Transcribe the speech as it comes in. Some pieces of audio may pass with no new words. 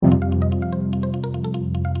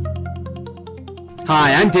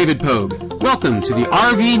Hi, I'm David Pogue. Welcome to the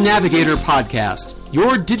RV Navigator Podcast,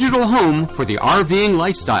 your digital home for the RVing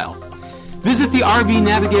lifestyle. Visit the RV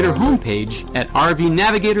Navigator homepage at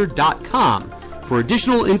rvnavigator.com for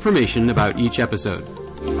additional information about each episode.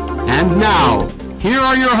 And now, here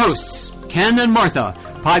are your hosts, Ken and Martha,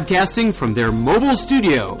 podcasting from their mobile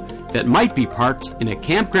studio that might be parked in a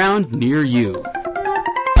campground near you.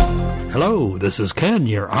 Hello, this is Ken,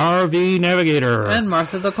 your RV Navigator. And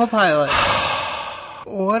Martha, the co-pilot.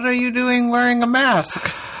 What are you doing wearing a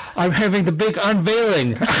mask? I'm having the big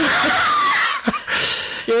unveiling.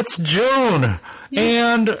 It's June,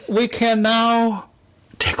 and we can now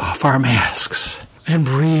take off our masks and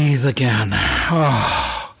breathe again.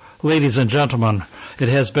 Oh, ladies and gentlemen, it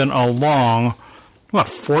has been a long,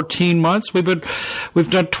 14 months? We've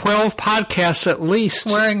done 12 podcasts at least.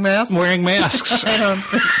 Wearing masks? Wearing masks. I don't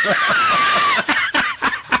think so.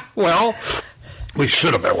 Well, we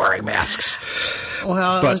should have been wearing masks.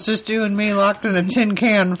 Well, it was just you and me locked in a tin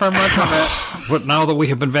can for much of it. But now that we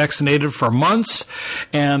have been vaccinated for months,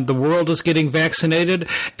 and the world is getting vaccinated,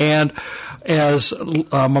 and as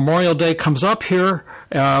Memorial Day comes up here,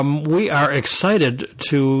 we are excited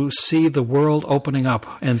to see the world opening up.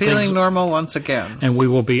 And feeling normal once again. And we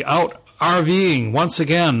will be out RVing once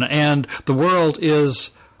again, and the world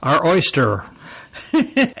is our oyster.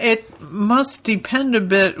 It must depend a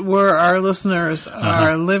bit where our listeners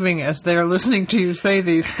are living as they're listening to you say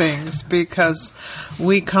these things, because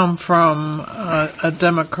we come from a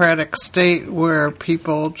democratic state where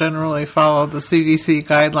people generally follow the CDC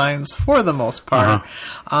guidelines for the most part.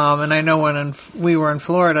 And I know when we were in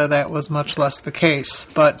Florida, that was much less the case.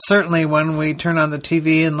 But certainly when we turn on the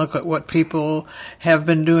TV and look at what people have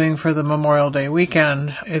been doing for the Memorial Day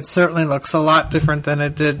weekend, it certainly looks a lot different than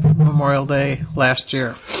it did Memorial Day last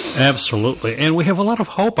year. Absolutely. And we have a lot of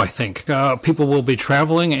hope, I think. People will be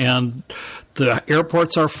traveling, and the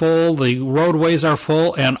airports are full, the roadways are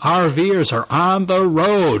full, and RVers are on the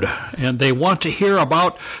road. And they want to hear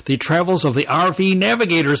about the travels of the RV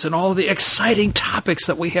navigators and all the exciting topics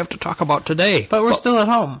that we have to talk about today. But we're still at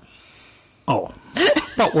home. Oh.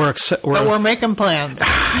 But we're making plans.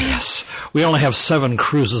 Yes. We only have 7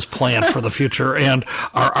 cruises planned for the future, and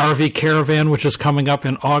our RV caravan, which is coming up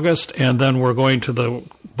in August, and then we're going to the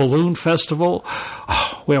Balloon Festival.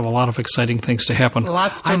 Oh, we have a lot of exciting things to happen.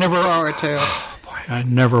 Lots to look forward to. I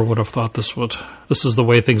never would have thought this is the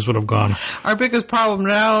way things would have gone. Our biggest problem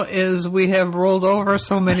now is we have rolled over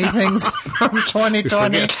so many things from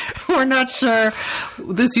 2020. We're not sure.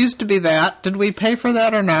 This used to be that. Did we pay for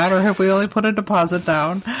that or not? Or have we only put a deposit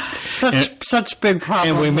down? Such big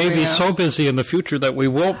problems. And we may be so busy in the future that we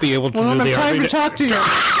won't be able to do the RV. We won't have time to talk to you.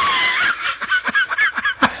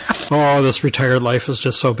 Oh, this retired life is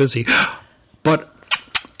just so busy. But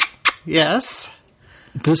yes,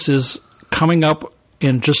 this is coming up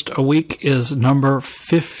in just a week is number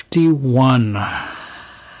 51.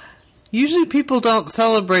 Usually people don't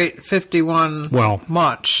celebrate 51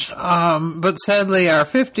 much, but sadly our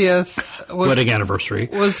 50th wedding anniversary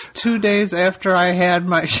was 2 days after I had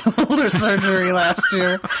my shoulder surgery last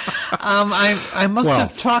year. I must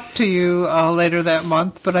have talked to you later that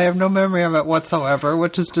month, but I have no memory of it whatsoever,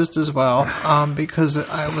 which is just as well, because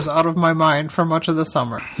I was out of my mind for much of the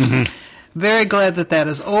summer. Mm-hmm. Very glad that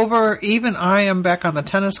is over. Even I am back on the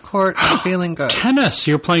tennis court and feeling good. Tennis?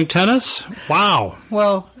 You're playing tennis? Wow.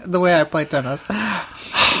 Well, the way I play tennis.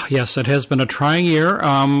 Yes, it has been a trying year.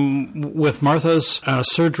 With Martha's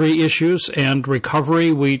surgery issues and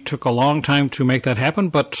recovery, we took a long time to make that happen,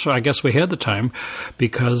 but I guess we had the time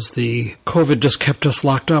because the COVID just kept us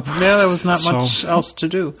locked up. Yeah, there was not much else to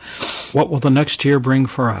do. What will the next year bring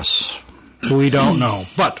for us? We don't know,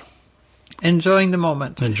 but enjoying the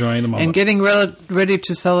moment. And getting ready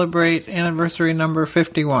to celebrate anniversary number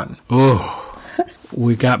 51. Oh,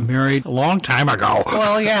 we got married a long time ago.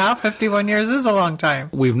 Well, yeah, 51 years is a long time.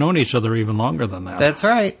 We've known each other even longer than that. That's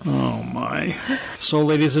right. Oh, my. So,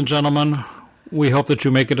 ladies and gentlemen, we hope that you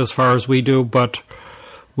make it as far as we do, but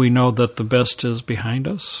we know that the best is behind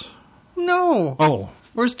us. No. Oh.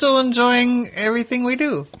 We're still enjoying everything we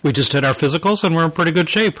do. We just did our physicals, and we're in pretty good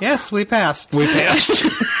shape. Yes, we passed. We passed.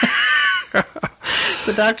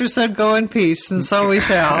 The doctor said go in peace, and so we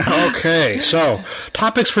shall. Okay, so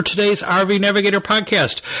topics for today's RV Navigator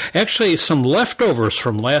podcast. Actually, some leftovers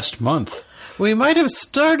from last month. We might have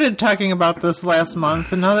started talking about this last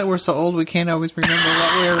month, and now that we're so old, we can't always remember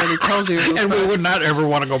what we already told you. And we would not ever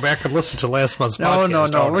want to go back and listen to last month's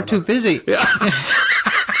podcast. No, we're too busy. Yeah.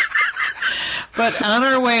 But on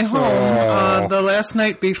our way home, the last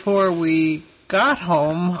night before we got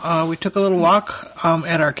home, we took a little walk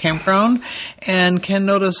at our campground, and Ken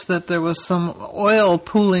noticed that there was some oil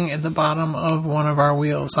pooling in the bottom of one of our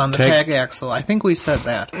wheels on the tag axle. I think we said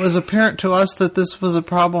that. It was apparent to us that this was a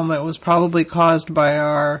problem that was probably caused by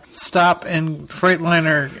our stop in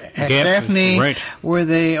Freightliner at Gaffney, right, where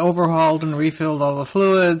they overhauled and refilled all the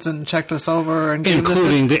fluids and checked us over, and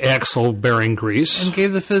including the axle bearing grease, and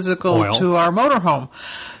gave the physical oil to our motorhome.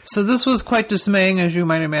 So this was quite dismaying, as you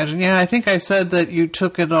might imagine. Yeah, I think I said that you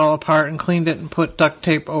took it all apart and cleaned it and put duct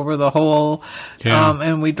tape over the hole,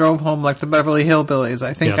 and we drove home like the Beverly Hillbillies.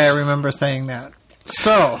 I think I remember saying that.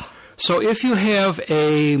 So if you have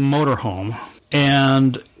a motorhome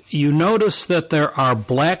and you notice that there are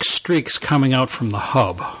black streaks coming out from the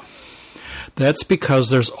hub, that's because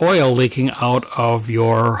there's oil leaking out of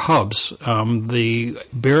your hubs. The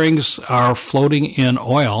bearings are floating in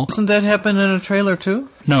oil. Doesn't that happen in a trailer too?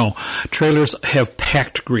 No. Trailers have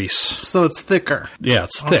packed grease. So it's thicker. Yeah,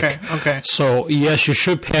 it's thick. Okay. So, yes, you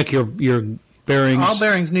should pack your bearings. All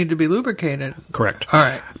bearings need to be lubricated. Correct. All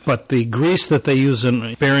right. But the grease that they use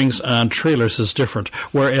in bearings on trailers is different,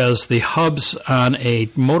 whereas the hubs on a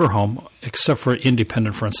motorhome, except for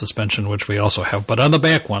independent front suspension, which we also have, but on the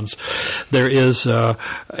back ones, there is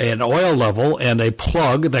an oil level and a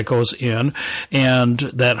plug that goes in, and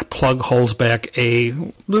that plug holds back a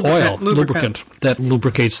lubricant that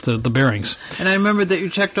lubricates the bearings. And I remember that you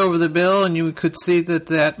checked over the bill, and you could see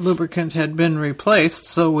that lubricant had been replaced,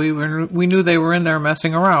 so we knew they were in there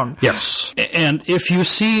messing around. Yes. And if you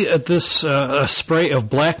see this spray of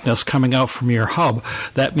blackness coming out from your hub,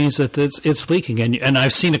 that means that it's leaking. And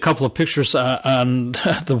I've seen a couple of pictures on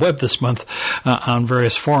the web this month on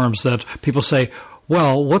various forums that people say,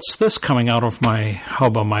 well, what's this coming out of my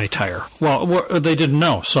hub on my tire? Well, they didn't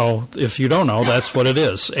know. So if you don't know, that's what it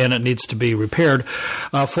is, and it needs to be repaired.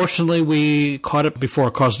 Fortunately, we caught it before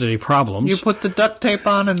it caused any problems. You put the duct tape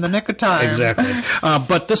on in the nick of time. Exactly.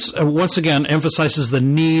 But this, once again, emphasizes the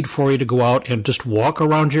need for you to go out and just walk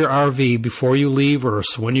around your RV before you leave or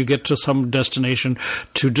when you get to some destination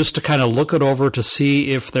to kind of look it over to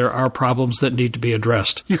see if there are problems that need to be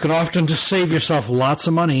addressed. You can often just save yourself lots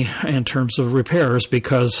of money in terms of repairs,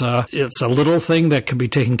 because it's a little thing that can be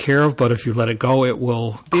taken care of, but if you let it go, it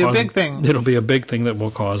will be a big thing. It'll be a big thing that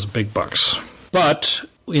will cause big bucks. But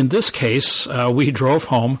in this case, we drove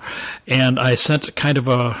home, and I sent kind of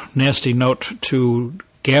a nasty note to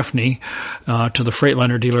Gaffney, to the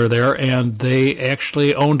Freightliner dealer there, and they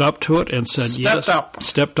actually owned up to it and said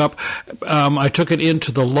stepped up. I took it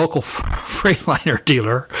into the local Freightliner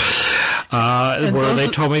dealer, where they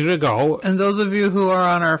told me to go. And those of you who are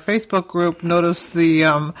on our Facebook group noticed the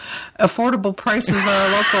affordable prices our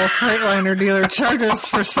local Freightliner dealer charges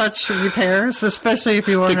for such repairs, especially if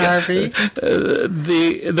you own an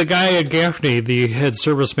RV. The guy at Gaffney, the head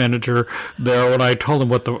service manager there, when I told him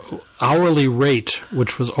what the hourly rate,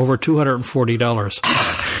 which was over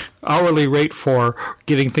 $240, hourly rate for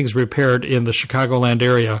getting things repaired in the Chicagoland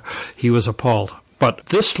area, he was appalled. But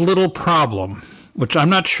this little problem, which I'm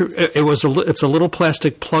not sure, it's a little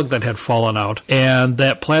plastic plug that had fallen out, and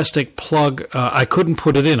that plastic plug, I couldn't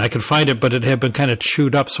put it in. I could find it, but it had been kind of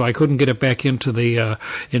chewed up, so I couldn't get it back into the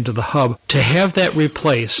hub. To have that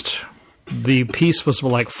replaced, the piece was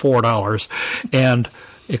like $4, and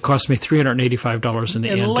it cost me $385 in the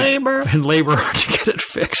end. In labor to get it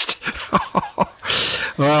fixed.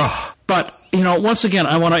 But, once again,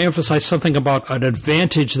 I want to emphasize something about an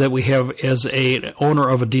advantage that we have as an owner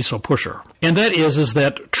of a diesel pusher. And that is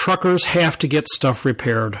that truckers have to get stuff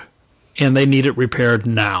repaired, and they need it repaired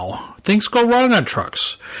now. Things go wrong on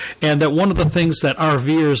trucks. And that one of the things that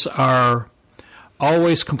RVers are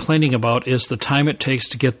always complaining about is the time it takes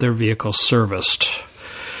to get their vehicle serviced.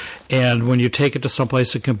 And when you take it to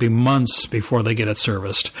someplace, it can be months before they get it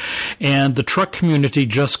serviced. And the truck community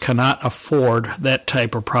just cannot afford that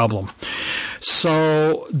type of problem.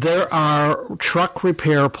 So there are truck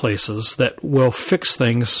repair places that will fix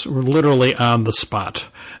things literally on the spot.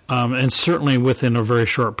 And certainly within a very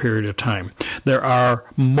short period of time. There are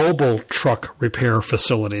mobile truck repair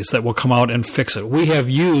facilities that will come out and fix it. We have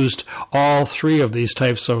used all three of these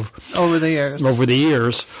types of over the years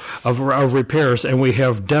of repairs, and we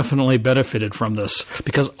have definitely benefited from this,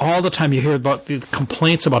 because all the time you hear about the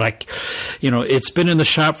complaints about it's been in the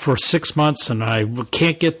shop for 6 months and I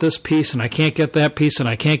can't get this piece and I can't get that piece and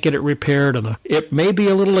I can't get it repaired, and it may be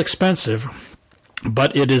a little expensive,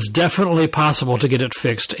 but it is definitely possible to get it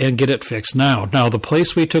fixed and get it fixed now. Now, the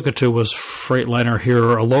place we took it to was Freightliner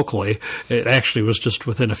here locally. It actually was just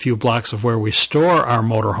within a few blocks of where we store our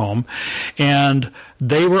motorhome. And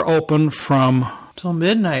they were open from Till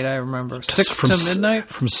midnight, I remember. 6 to midnight?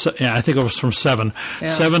 I think it was from 7. Yeah.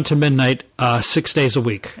 7 to midnight, 6 days a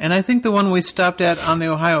week. And I think the one we stopped at on the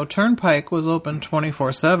Ohio Turnpike was open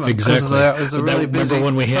 24/7. Exactly. That was a really busy remember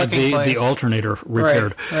when we had trucking the alternator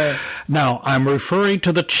repaired. Right. Now, I'm referring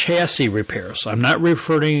to the chassis repairs. I'm not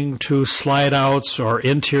referring to slide-outs or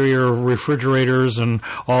interior refrigerators and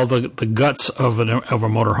all the guts of a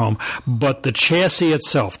motorhome. But the chassis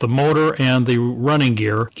itself, the motor and the running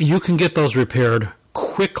gear, you can get those repaired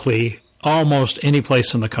quickly almost any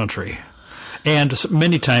place in the country, and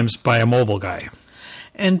many times by a mobile guy.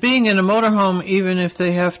 And being in a motorhome, even if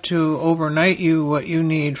they have to overnight you what you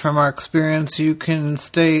need, from our experience, you can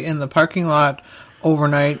stay in the parking lot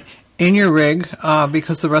overnight in your rig,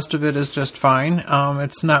 because the rest of it is just fine.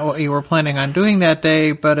 It's not what you were planning on doing that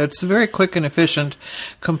day, but it's very quick and efficient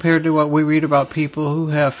compared to what we read about people who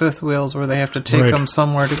have fifth wheels where they have to take them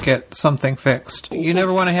somewhere to get something fixed. You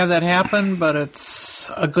never want to have that happen, but it's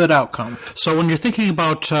a good outcome. So when you're thinking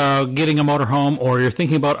about getting a motorhome or you're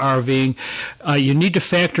thinking about RVing, you need to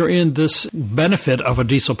factor in this benefit of a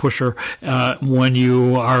diesel pusher when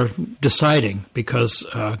you are deciding, because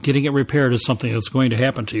getting it repaired is something that's going to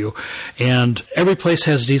happen to you. And every place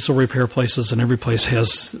has diesel repair places, and every place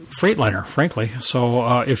has Freightliner, frankly.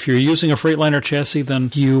 So if you're using a Freightliner chassis, then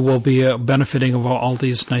you will be benefiting of all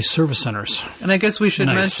these nice service centers. And I guess we should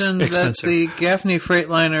mention expensive. that the Gaffney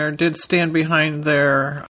Freightliner did stand behind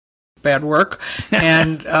their bad work,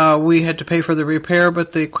 and we had to pay for the repair,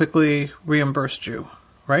 but they quickly reimbursed you,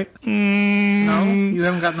 right? No? You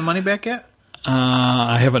haven't gotten the money back yet?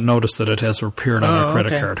 I haven't noticed that it has appeared on a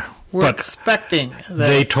credit card. We're expecting that.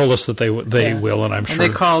 They told us that they will, and I'm sure.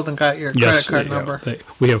 And they called and got your credit card number.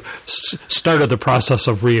 We have started the process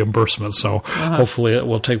of reimbursement, so hopefully it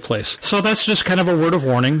will take place. So that's just kind of a word of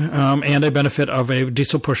warning and a benefit of a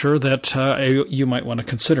diesel pusher that you might want to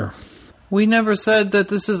consider. We never said that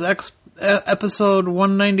this is episode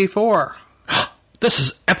 194. This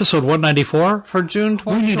is episode 194 for June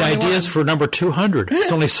 2021. We need ideas for number 200.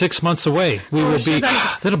 It's only 6 months away.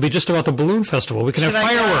 That'll be just about the balloon festival. We can have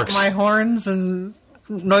fireworks. My horns and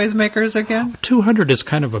noisemakers again. 200 is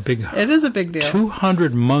kind of a big. It is a big deal.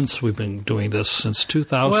 200 months we've been doing this since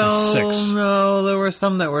 2006. Well, no, there were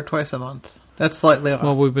some that were twice a month. That's slightly off.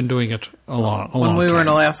 Well, we've been doing it a long time. When we were in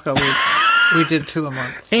Alaska, we did 2 a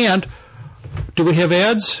month. And do we have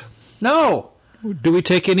ads? No. Do we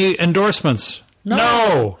take any endorsements?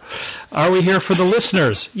 No. Are we here for the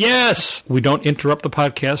listeners? Yes. We don't interrupt the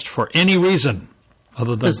podcast for any reason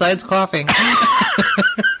other than besides coughing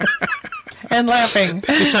and laughing.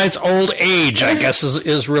 Besides old age, I guess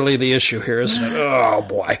is really the issue here, isn't it? Oh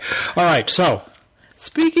boy. All right. So,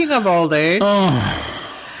 speaking of old age,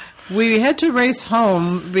 we had to race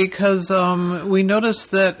home because we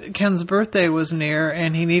noticed that Ken's birthday was near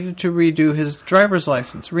and he needed to redo his driver's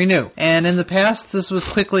license, renew. And in the past, this was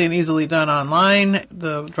quickly and easily done online.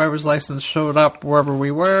 The driver's license showed up wherever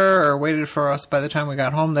we were or waited for us. By the time we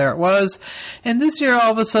got home, there it was. And this year,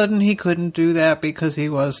 all of a sudden, he couldn't do that because he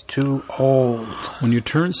was too old. When you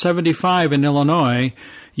turn 75 in Illinois,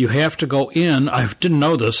 you have to go in. I didn't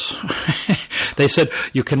know this. They said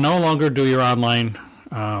you can no longer do your online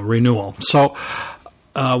renewal. So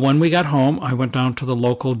when we got home, I went down to the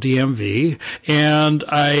local DMV and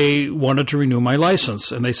I wanted to renew my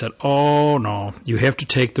license. And they said, oh, no, you have to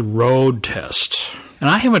take the road test. And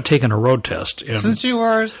I haven't taken a road test in since you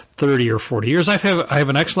were 30 or 40 years. I have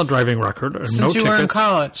an excellent driving record. Since you were in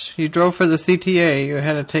college. You drove for the CTA. You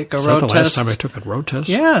had to take a road test. Is that the last time I took a road test?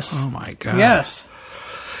 Yes. Oh, my God. Yes.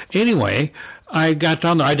 Anyway, I got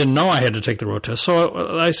down there. I didn't know I had to take the road test.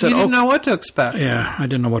 So I said, you didn't know what to expect. Yeah, I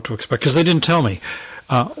didn't know what to expect because they didn't tell me.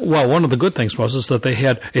 Well, one of the good things was that they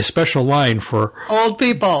had a special line for old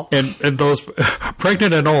people. And those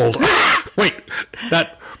pregnant and old. Wait,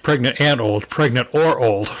 not pregnant and old, pregnant or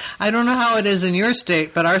old. I don't know how it is in your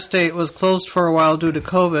state, but our state was closed for a while due to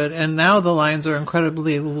COVID, and now the lines are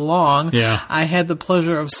incredibly long. Yeah. I had the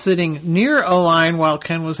pleasure of sitting near a line while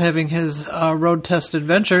Ken was having his road test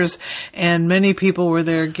adventures, and many people were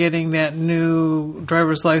there getting that new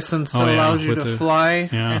driver's license that allows you to fly.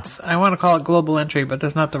 Yeah. I want to call it global entry, but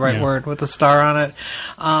that's not the right word, with the star on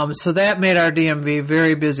it. So that made our DMV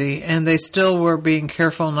very busy, and they still were being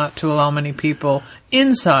careful not to allow many people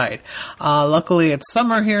inside. Luckily, it's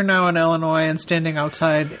summer here now in Illinois, and standing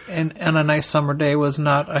outside on a nice summer day was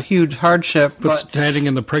not a huge hardship. But standing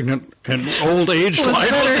in the pregnant and old age line.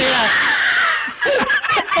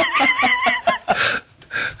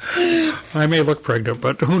 I may look pregnant,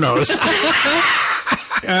 but who knows?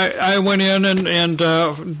 I went in and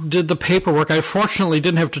did the paperwork. I fortunately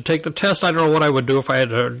didn't have to take the test. I don't know what I would do if I had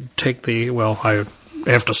to take I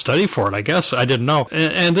have to study for it, I guess. I didn't know.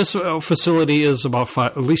 And this facility is about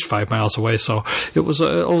at least 5 miles away, so it was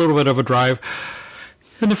a little bit of a drive.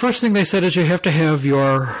 And the first thing they said is you have to have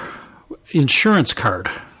your insurance card.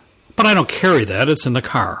 But I don't carry that. It's in the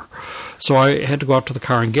car. So I had to go out to the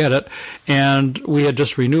car and get it. And we had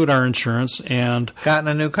just renewed our insurance and gotten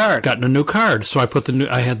a new card. So I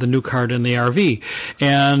had the new card in the RV.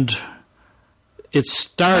 And it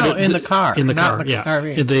started in the car. In the not car, in the yeah.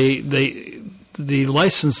 RV. The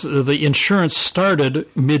license, the insurance started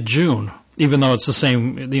mid-June. Even though it's the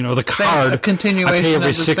same, the card, a continuation I pay every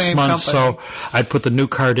of the 6 same months, company. so I'd put the new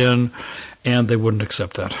card in, and they wouldn't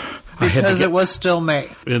accept that. Because it was still May.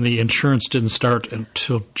 And the insurance didn't start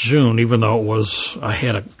until June, even though it was,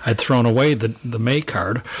 I'd thrown away the May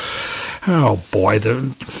card. Oh, boy,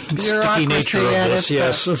 the sticky nature of this,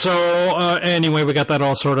 yes. And so, anyway, we got that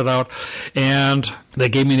all sorted out, and they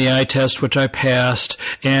gave me the eye test, which I passed,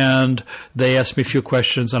 and they asked me a few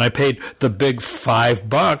questions, and I paid the big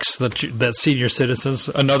 $5 that senior citizens,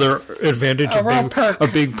 another advantage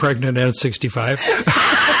of being pregnant at 65.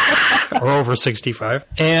 Or over 65.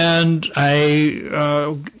 And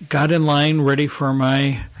I got in line ready for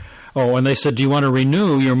my... Oh, and they said, do you want to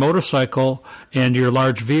renew your motorcycle and your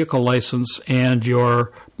large vehicle license and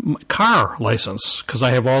your car license? Because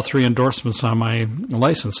I have all 3 endorsements on my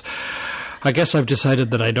license. I guess I've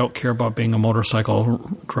decided that I don't care about being a motorcycle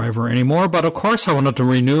driver anymore. But, of course, I wanted to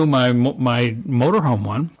renew my motorhome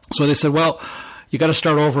one. So they said, well, you got to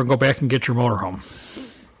start over and go back and get your motorhome.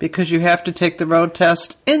 Because you have to take the road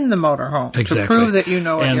test in the motorhome exactly. to prove that you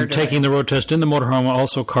know what you're doing. And taking the road test in the motorhome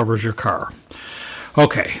also covers your car.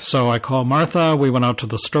 Okay, so I called Martha. We went out to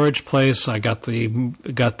the storage place. I got the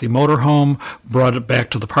motorhome, brought it back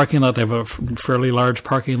to the parking lot. They have a fairly large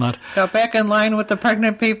parking lot. Got back in line with the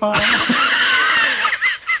pregnant people.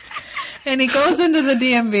 And he goes into the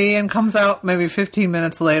DMV and comes out maybe 15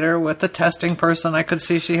 minutes later with the testing person. I could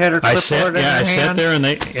see she had her clipboard in her hand. I sat there and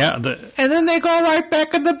and then they go right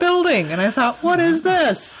back in the building. And I thought, what is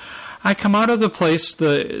this? I come out of the place.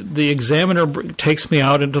 The examiner takes me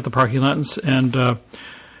out into the parking lot and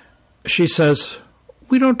she says,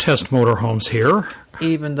 "We don't test motorhomes here."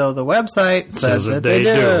 Even though the website says that they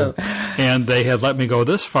do. And they had let me go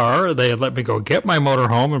this far. They had let me go get my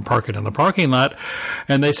motorhome and park it in the parking lot.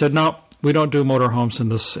 And they said, "No, we don't do motorhomes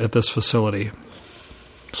at this facility."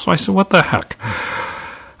 So I said, "What the heck?"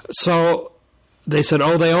 So they said,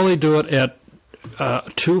 "Oh, they only do it at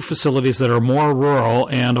 2 facilities that are more rural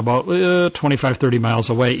and about 25, 30 miles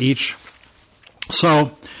away each."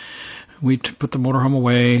 So we put the motorhome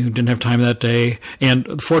away. We didn't have time that day.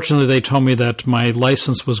 And fortunately, they told me that my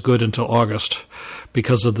license was good until August.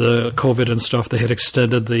 Because of the COVID and stuff, they had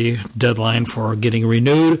extended the deadline for getting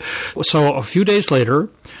renewed. So a few days later,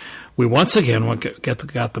 we once again got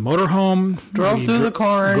the motorhome. Drove through the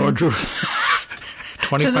corn.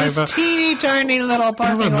 To this teeny tiny little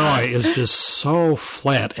parking lot. Illinois is just so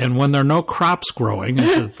flat, and when there are no crops growing,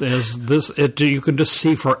 you can just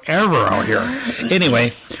see forever out here.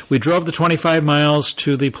 Anyway, we drove the 25 miles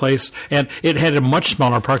to the place, and it had a much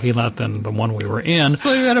smaller parking lot than the one we were in.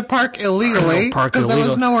 So you had to park illegally because there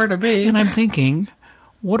was nowhere to be. And I'm thinking,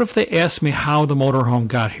 what if they asked me how the motorhome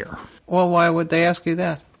got here? Well, why would they ask you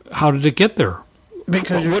that? How did it get there?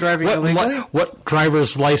 Because you're driving illegally? What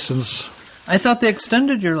driver's license? I thought they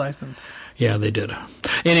extended your license. Yeah, they did.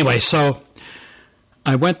 Anyway, so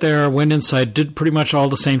I went there, went inside, did pretty much all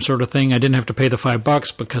the same sort of thing. I didn't have to pay the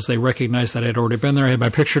 $5 because they recognized that I'd already been there. I had my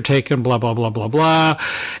picture taken, blah, blah, blah, blah, blah.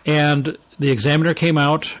 And the examiner came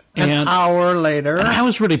out. An hour later. And I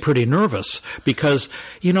was really pretty nervous because,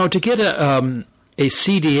 to get a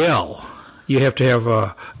CDL, you have to have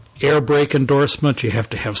a air brake endorsement, you have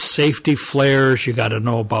to have safety flares, you got to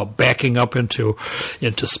know about backing up into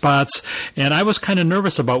spots, and I was kind of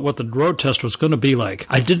nervous about what the road test was going to be like.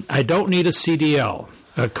 I don't need a CDL,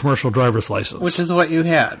 a commercial driver's license, which is what you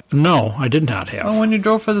had. No, I did not have. Well, when you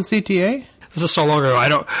drove for the CTA, this is so long ago. I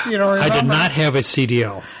did not have a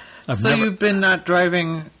CDL. You've been not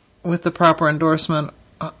driving with the proper endorsement,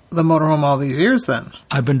 the motorhome all these years. Then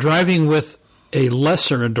I've been driving with a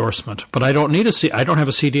lesser endorsement, but I don't need I don't have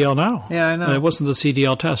a CDL now. Yeah, I know. It wasn't the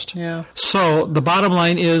CDL test. Yeah. So the bottom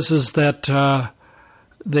line is that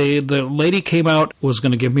the lady came out, was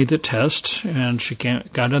going to give me the test, and she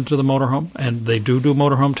got into the motorhome, and they do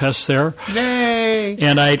motorhome tests there. Yay!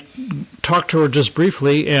 And I talked to her just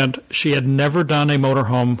briefly, and she had never done a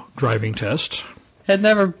motorhome driving test. Had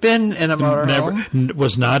never been in a motorhome. Never,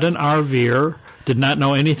 was not an RVer, did not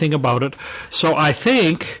know anything about it. So I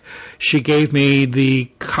think she gave me the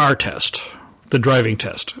car test, the driving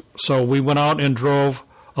test. So we went out and drove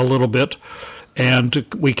a little bit, and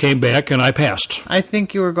we came back, and I passed. I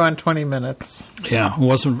think you were gone 20 minutes. Yeah,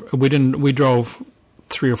 we drove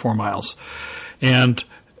 3 or 4 miles, and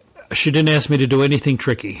she didn't ask me to do anything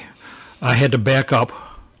tricky. I had to back up,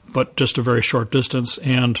 but just a very short distance,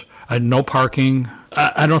 and I had no parking.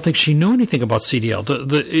 I don't think she knew anything about CDL.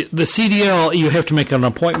 The CDL you have to make an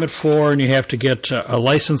appointment for, and you have to get a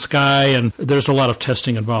license guy, and there's a lot of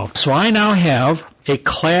testing involved. So I now have a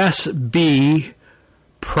Class B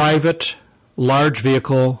private large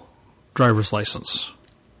vehicle driver's license.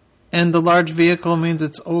 And the large vehicle means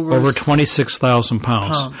it's over 26,000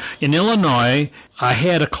 pounds. In Illinois, I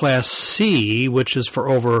had a Class C, which is for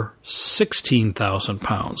over 16,000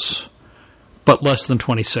 pounds, but less than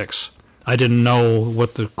 26. I didn't know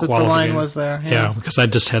what the qualification. The line was there. Yeah, because I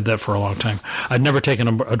just had that for a long time. I'd never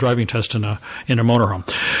taken a driving test in a motorhome.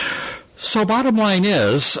 So bottom line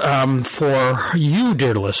is, for you,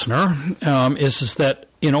 dear listener, is that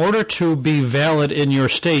in order to be valid in your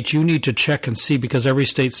state, you need to check and see, because every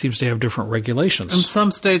state seems to have different regulations. And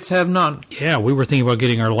some states have none. Yeah, we were thinking about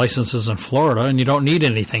getting our licenses in Florida, and you don't need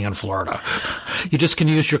anything in Florida. You just can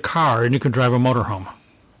use your car, and you can drive a motorhome.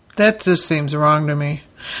 That just seems wrong to me.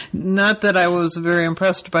 Not that I was very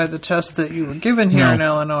impressed by the test that you were given here in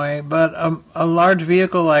Illinois, but a large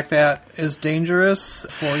vehicle like that is dangerous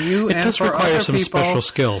for you and for other people. It does require some special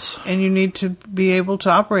skills. And you need to be able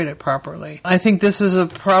to operate it properly. I think this is a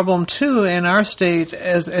problem, too, in our state,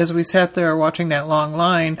 as we sat there watching that long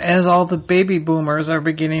line, as all the baby boomers are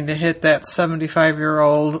beginning to hit that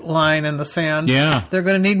 75-year-old line in the sand. Yeah. They're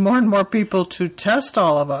going to need more and more people to test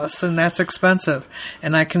all of us, and that's expensive.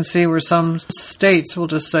 And I can see where some states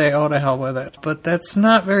will just say, oh, to hell with it. But that's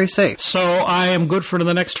not very safe. So I am good for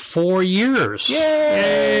the next 4 years.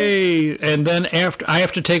 Yay! And then after I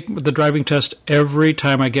have to take the driving test every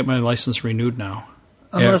time I get my license renewed now.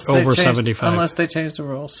 Over 75. Unless they change the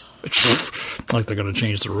rules. Like they're going to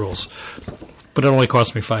change the rules. But it only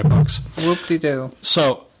cost me $5. Whoop-de-doo.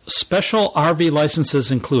 So special RV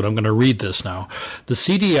licenses include, I'm going to read this now, the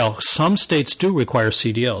CDL. Some states do require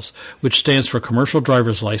CDLs, which stands for Commercial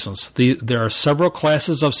Driver's License. There are several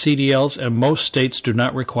classes of CDLs, and most states do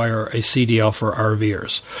not require a CDL for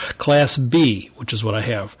RVers. Class B, which is what I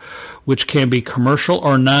have, which can be commercial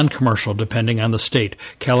or non-commercial depending on the state.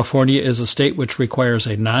 California is a state which requires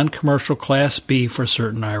a non-commercial Class B for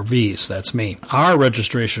certain RVs. That's me. R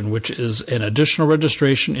registration, which is an additional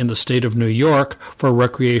registration in the state of New York for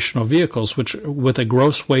recreational vehicles, which with a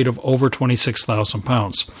gross weight of over 26,000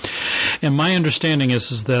 pounds. And my understanding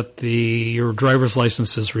is that your driver's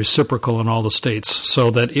license is reciprocal in all the states, so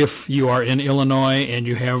that if you are in Illinois and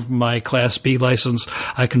you have my Class B license,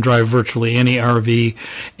 I can drive virtually any RV,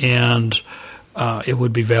 and it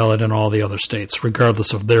would be valid in all the other states,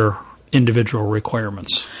 regardless of their individual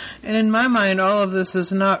requirements. And in my mind, all of this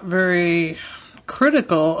is not very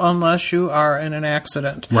critical unless you are in an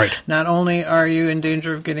accident. Right. Not only are you in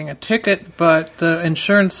danger of getting a ticket, but the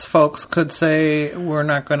insurance folks could say, we're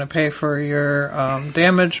not going to pay for your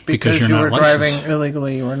damage because you were driving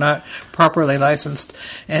illegally, you were not properly licensed,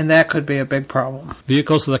 and that could be a big problem.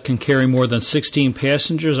 Vehicles that can carry more than 16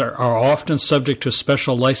 passengers are often subject to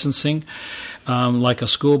special licensing. Like a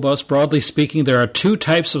school bus. Broadly speaking, there are 2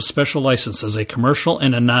 types of special licenses, a commercial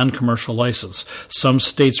and a non-commercial license. Some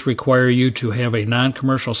states require you to have a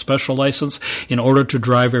non-commercial special license in order to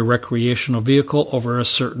drive a recreational vehicle over a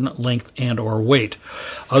certain length and or weight.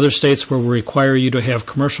 Other states will require you to have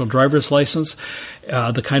commercial driver's license,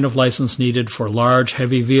 the kind of license needed for large,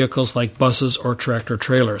 heavy vehicles like buses or tractor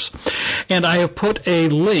trailers. And I have put a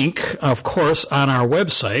link, of course, on our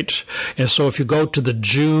website. And so if you go to the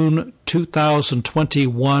June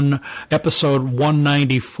 2021 episode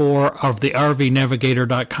 194 of the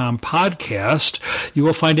RVNavigator.com podcast, you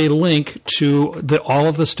will find a link to all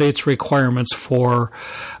of the state's requirements for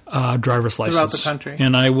driver's license throughout the country.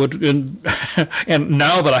 And I would, and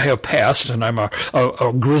now that I have passed and I'm a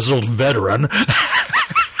grizzled veteran,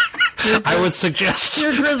 I would suggest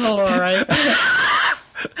you're grizzled, all right.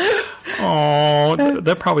 Oh,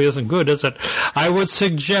 that probably isn't good, is it? I would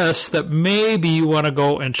suggest that maybe you want to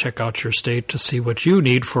go and check out your state to see what you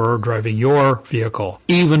need for driving your vehicle,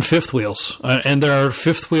 even fifth wheels. And there are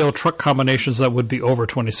fifth wheel truck combinations that would be over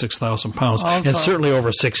 26,000 pounds, also, and certainly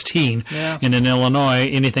over 16. Yeah. And in Illinois,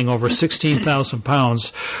 anything over 16,000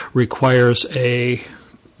 pounds requires a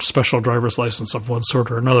special driver's license of one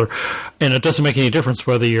sort or another. And it doesn't make any difference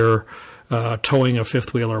whether you're towing a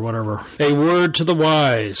fifth wheel or whatever. A word to the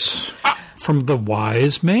wise from the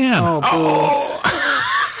wise man.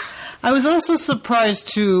 I was also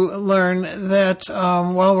surprised to learn that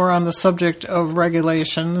while we're on the subject of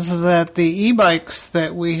regulations, that the e-bikes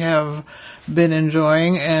that we have been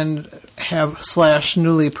enjoying and have /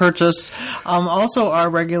 newly purchased also are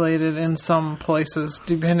regulated in some places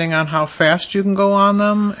depending on how fast you can go on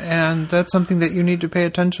them, and that's something that you need to pay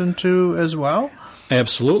attention to as well.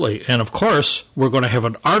 Absolutely. And of course, we're going to have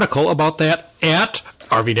an article about that at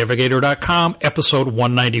RVNavigator.com, episode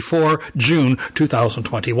 194, June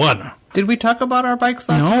 2021. Did we talk about our bikes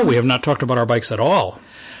last time? No, we have not talked about our bikes at all.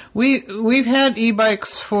 We've had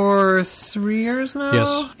e-bikes for 3 years now.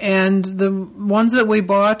 Yes. And the ones that we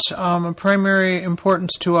bought, of primary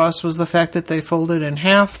importance to us was the fact that they folded in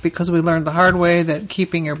half, because we learned the hard way that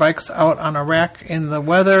keeping your bikes out on a rack in the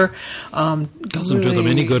weather doesn't do them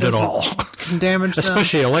any good at all. Can damage them.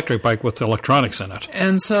 Especially an electric bike with electronics in it.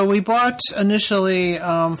 And so we bought initially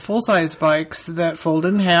full-size bikes that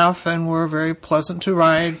folded in half and were very pleasant to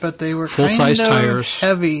ride, but they were full-size kind of tires,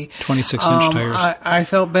 heavy. 26-inch tires. I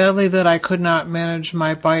felt badly that I could not manage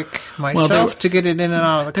my bike myself to get it in and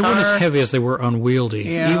out of the car. They weren't as heavy as they were unwieldy.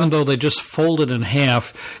 Yeah. Even though they just folded in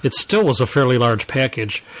half, it still was a fairly large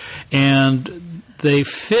package. And they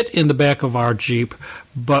fit in the back of our Jeep,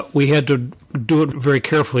 but we had to do it very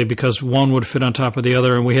carefully because one would fit on top of the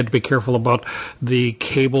other, and we had to be careful about the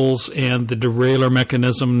cables and the derailleur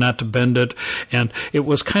mechanism, not to bend it. And it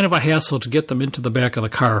was kind of a hassle to get them into the back of the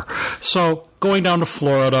car. So going down to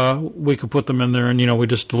Florida, we could put them in there, and, we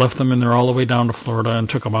just left them in there all the way down to Florida and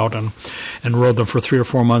took them out and rode them for 3 or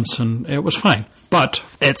 4 months, and it was fine. But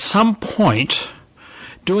at some point,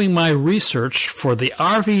 doing my research for the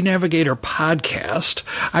RV Navigator podcast,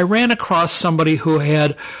 I ran across somebody who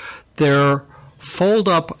had their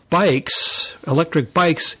fold-up bikes, electric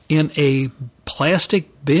bikes, in a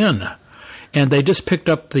plastic bin. And they just picked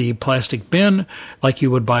up the plastic bin like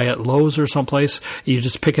you would buy at Lowe's or someplace. You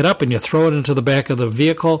just pick it up and you throw it into the back of the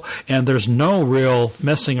vehicle, and there's no real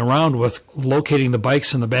messing around with locating the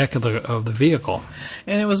bikes in the back of the vehicle.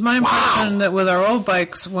 And it was my impression that with our old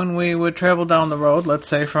bikes, when we would travel down the road, let's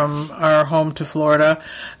say from our home to Florida,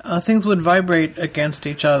 things would vibrate against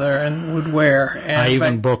each other and would wear. And I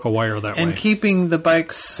even broke a wire that way. And keeping the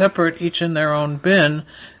bikes separate, each in their own bin,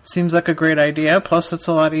 seems like a great idea. Plus, it's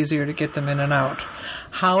a lot easier to get them in and out.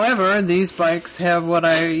 However, these bikes have what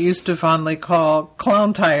I used to fondly call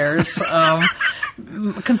clown tires,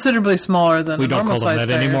 considerably smaller than we the normal size tires.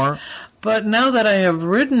 We don't call them that anymore. But now that I have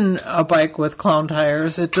ridden a bike with clown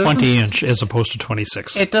tires, it doesn't... 20-inch as opposed to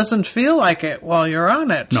 26. It doesn't feel like it while you're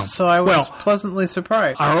on it. No. So I was pleasantly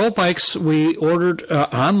surprised. Our old bikes we ordered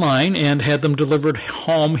online and had them delivered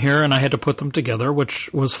home here, and I had to put them together,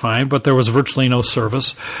 which was fine, but there was virtually no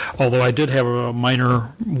service, although I did have a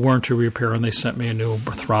minor warranty repair, and they sent me a new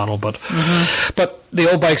throttle. But the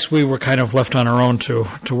old bikes we were kind of left on our own to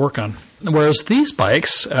work on. Whereas these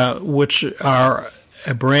bikes, which are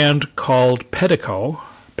a brand called Pedego,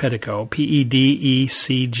 Pedego,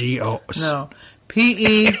 P-E-D-E-C-G-O. No,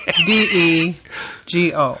 P-E-D-E-G-O,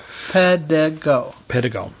 Pedego.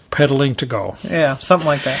 Pedego, pedaling to go. Yeah, something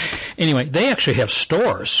like that. Anyway, they actually have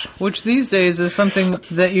stores. Which these days is something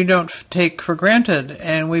that you don't take for granted.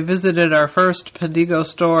 And we visited our first Pedego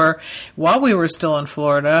store while we were still in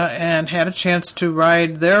Florida and had a chance to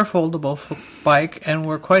ride their foldable bike and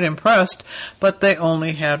were quite impressed, but they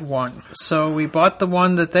only had one. So we bought the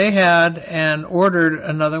one that they had and ordered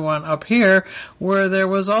another one up here where there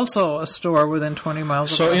was also a store within 20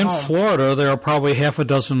 miles of our home. So in Florida, there are probably half a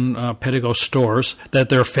dozen Pedego stores that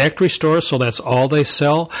they're factory stores, so that's all they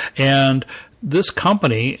sell. And this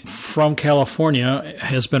company from California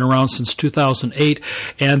has been around since 2008,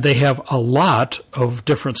 and they have a lot of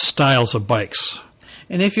different styles of bikes.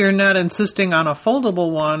 And if you're not insisting on a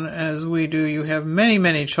foldable one, as we do, you have many,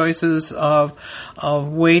 many choices of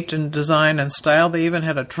weight and design and style. They even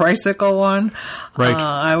had a tricycle one. Right.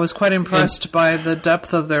 I was quite impressed by the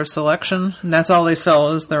depth of their selection, and that's all they sell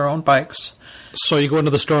is their own bikes. So you go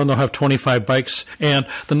into the store and they'll have 25 bikes. And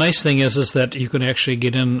the nice thing is that you can actually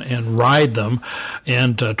get in and ride them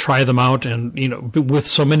and try them out, and with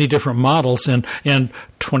so many different models and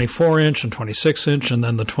 24-inch and 26-inch and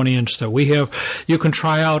then the 20-inch that we have, you can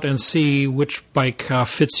try out and see which bike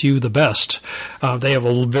fits you the best. They have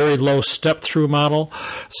a very low step-through model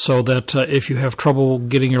so that if you have trouble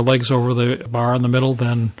getting your legs over the bar in the middle,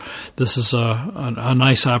 then this is a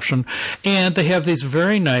nice option. And they have these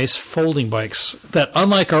very nice folding bikes bikes that,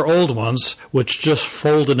 unlike our old ones, which just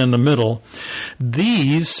folded in the middle,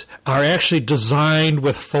 these are actually designed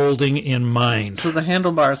with folding in mind. So the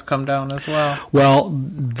handlebars come down as well. Well,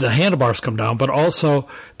 the handlebars come down, but also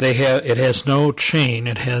it has no chain.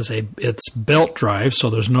 It's belt drive, so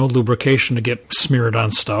there's no lubrication to get smeared on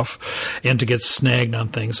stuff and to get snagged on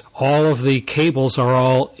things. All of the cables are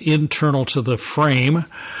all internal to the frame.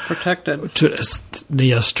 Protected.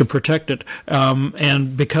 To protect it.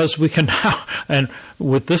 And because we can now, and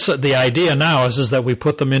with this, the idea now is that we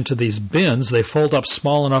put them into these bins. They fold up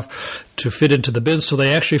small enough to fit into the bins, so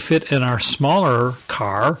they actually fit in our smaller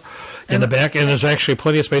car in the back, and there's actually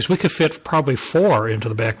plenty of space. We could fit probably 4 into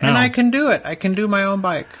the back now. And I can do it. I can do my own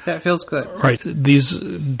bike. That feels good. Right. These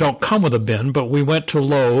don't come with a bin, but we went to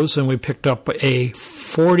Lowe's and we picked up a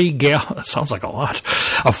 40-gallon, that sounds like a lot,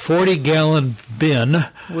 a 40-gallon bin.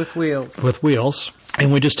 With wheels. With wheels.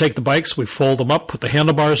 And we just take the bikes, we fold them up, put the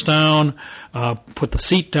handlebars down, put the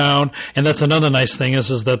seat down, and that's another nice thing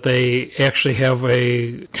is that they actually have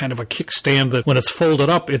a kind of a kickstand that when it's folded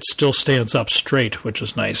up, it still stands up straight, which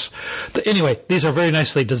is nice. Anyway, these are very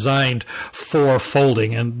nicely designed for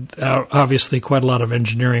folding, and obviously quite a lot of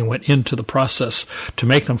engineering went into the process to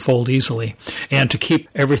make them fold easily. And to keep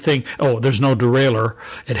everything, there's no derailleur.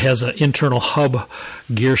 It has an internal hub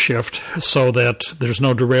gear shift so that there's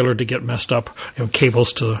no derailleur to get messed up and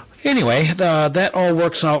cables to... Anyway, that all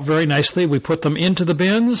works out very nicely. We put them into the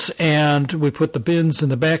bins, and we put the bins in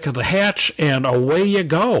the back of the hatch, and away you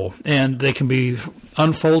go. And they can be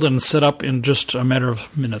unfolded and set up in just a matter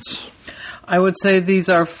of minutes. I would say these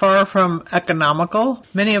are far from economical.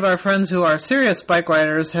 Many of our friends who are serious bike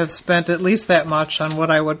riders have spent at least that much on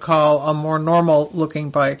what I would call a more normal-looking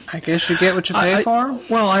bike. I guess you get what you pay for?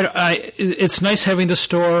 Well, it's nice having the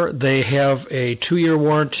store. They have a 2-year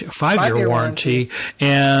warranty, 5-year warranty,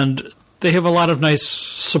 and they have a lot of nice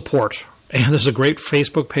support. And there's a great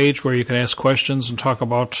Facebook page where you can ask questions and talk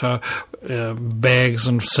about bags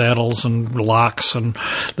and saddles and locks and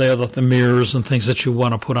the mirrors and things that you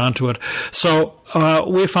want to put onto it. So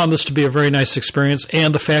we found this to be a very nice experience,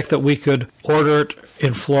 and the fact that we could order it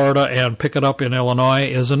in Florida and pick it up in Illinois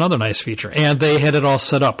is another nice feature. And they had it all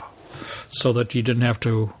set up so that you didn't have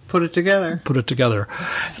to put it together.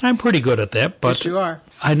 And I'm pretty good at that, but yes, you are.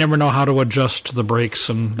 I never know how to adjust the brakes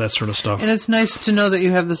and that sort of stuff. And it's nice to know that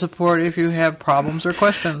you have the support if you have problems or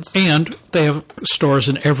questions. And they have stores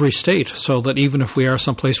in every state, so that even if we are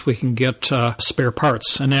someplace, we can get spare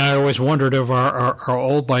parts. And I always wondered of our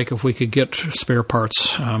old bike if we could get spare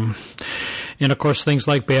parts. And, of course, things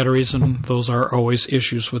like batteries, and those are always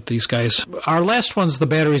issues with these guys. Our last ones, the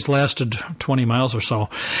batteries lasted 20 miles or so.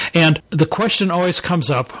 And the question always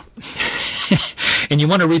comes up, and you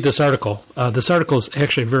want to read this article. This article is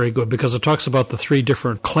actually very good because it talks about the 3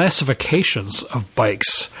 different classifications of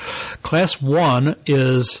bikes. Class 1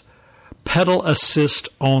 is pedal assist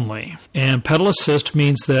only. And pedal assist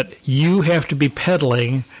means that you have to be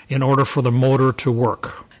pedaling in order for the motor to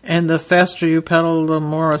work. And the faster you pedal, the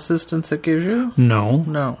more assistance it gives you? No,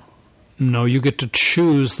 you get to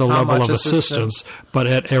choose the level of assistance, but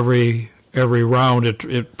at every round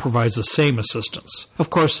it provides the same assistance. Of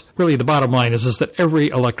course, really the bottom line is that every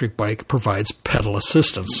electric bike provides pedal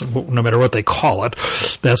assistance. No matter what they call it,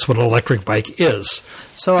 that's what an electric bike is.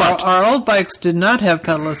 So our old bikes did not have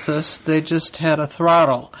pedal assist, they just had a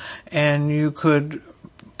throttle, and you could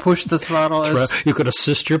push the throttle you could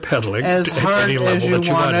assist your pedaling as at hard any level as you that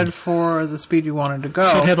you wanted for the speed you wanted to go.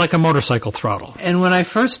 So it had like a motorcycle throttle. And when I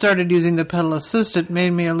first started using the pedal assist, it made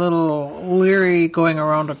me a little leery going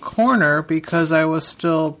around a corner because I was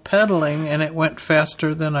still pedaling and it went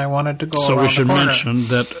faster than I wanted to go around the corner. So we should mention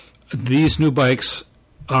that these new bikes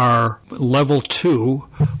are level 2,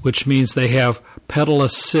 which means they have pedal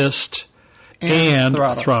assist and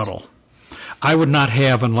throttle. I would not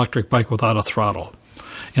have an electric bike without a throttle.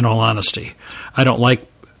 In all honesty, I don't like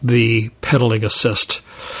the pedaling assist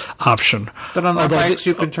option. But on the bikes,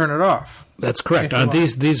 you can turn it off. That's correct.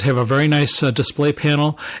 These have a very nice display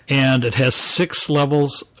panel, and it has 6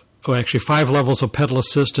 levels. Actually 5 levels of pedal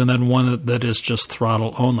assist, and then one that is just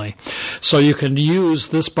throttle only. So you can use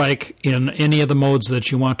this bike in any of the modes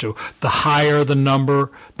that you want to. The higher the number,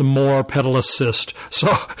 the more pedal assist.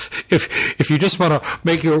 So if you just want to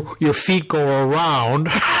make your feet go around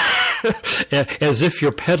as if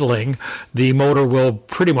you're pedaling, the motor will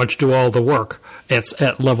pretty much do all the work. It's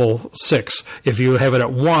at level 6. If you have it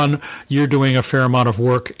at 1, you're doing a fair amount of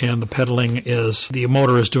work, and the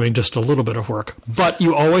motor is doing just a little bit of work. But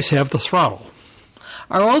you always have the throttle.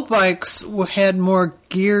 Our old bikes had more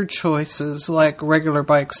gear choices like regular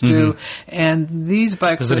bikes do, and these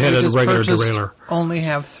bikes that we just purchased derailleur. only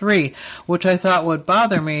have 3, which I thought would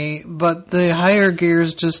bother me, but the higher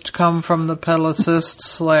gears just come from the pedal assist /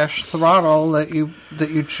 throttle that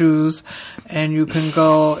you choose, and you can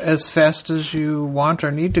go as fast as you want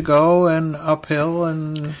or need to go and uphill,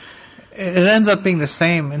 and it ends up being the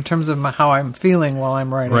same in terms of how I'm feeling while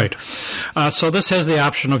I'm riding. Right. So this has the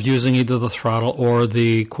option of using either the throttle or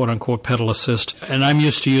the quote-unquote pedal assist. And I'm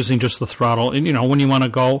used to using just the throttle. And, when you want to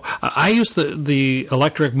go, I use the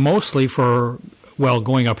electric mostly for,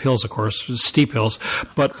 going up hills, of course, steep hills,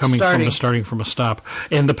 but starting from a stop.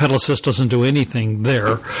 And the pedal assist doesn't do anything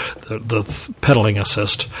there, the pedaling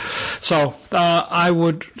assist. So I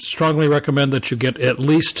would strongly recommend that you get at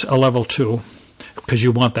least a level 2. Because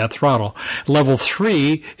you want that throttle. Level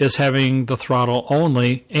 3 is having the throttle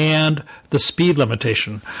only and the speed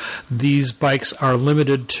limitation. These bikes are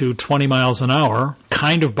limited to 20 miles an hour,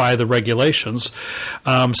 kind of by the regulations,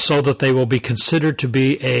 so that they will be considered to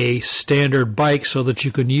be a standard bike so that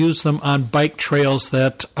you can use them on bike trails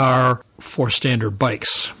that are for standard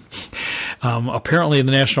bikes. Apparently,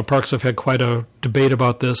 the national parks have had quite a debate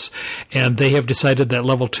about this, and they have decided that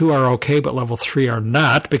level 2 are okay, but level 3 are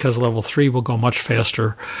not, because level 3 will go much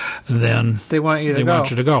faster than they want you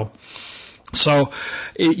to go. So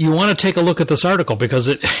you want to take a look at this article, because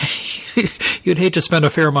you'd hate to spend a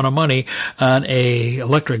fair amount of money on a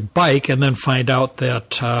electric bike and then find out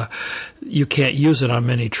that you can't use it on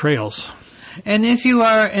many trails. And if you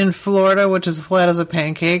are in Florida, which is flat as a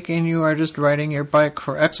pancake, and you are just riding your bike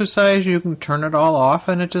for exercise, you can turn it all off,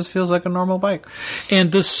 and it just feels like a normal bike.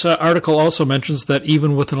 And this article also mentions that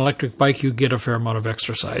even with an electric bike, you get a fair amount of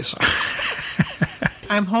exercise.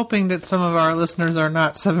 I'm hoping that some of our listeners are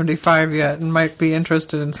not 75 yet and might be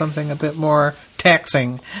interested in something a bit more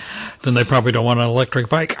taxing. Then they probably don't want an electric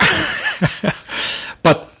bike.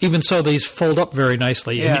 But even so, these fold up very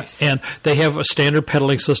nicely. Yes. And they have a standard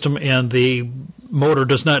pedaling system, and the motor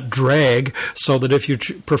does not drag, so that if you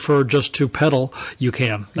prefer just to pedal, you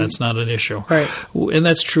can. That's not an issue. Right. And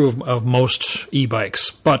that's true of most e-bikes.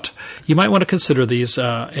 But you might want to consider these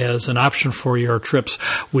as an option for your trips.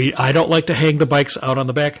 I don't like to hang the bikes out on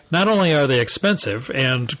the back. Not only are they expensive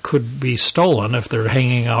and could be stolen if they're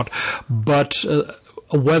hanging out, but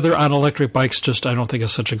weather on electric bikes I don't think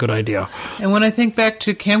is such a good idea. And when I think back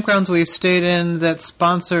to campgrounds we've stayed in that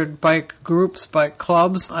sponsored bike groups, bike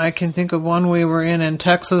clubs, I can think of one we were in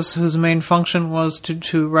Texas whose main function was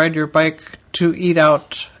to ride your bike to eat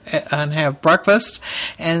out and have breakfast,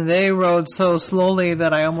 and they rode so slowly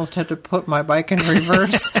that I almost had to put my bike in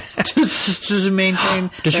reverse to maintain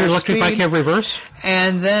Does your electric bike have reverse?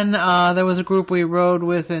 And then there was a group we rode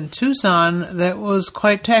with in Tucson that was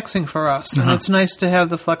quite taxing for us. And it's nice to have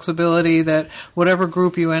the flexibility that whatever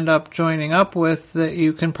group you end up joining up with, that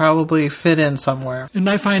you can probably fit in somewhere. And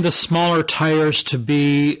I find the smaller tires to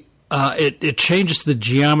be it changes the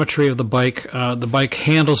geometry of the bike. The bike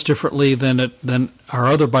handles differently than our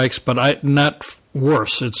other bikes, but not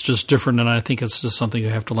worse. It's just different, and I think it's just something you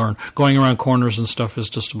have to learn. Going around corners and stuff is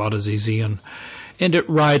just about as easy, and it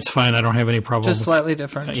rides fine. I don't have any problem. Just slightly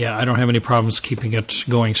different. Yeah, I don't have any problems keeping it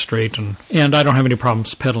going straight, and I don't have any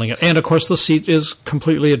problems pedaling it. And, of course, the seat is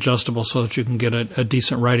completely adjustable so that you can get a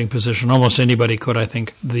decent riding position. Almost anybody could, I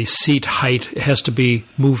think. The seat height has to be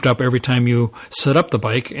moved up every time you set up the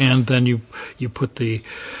bike, and then you put the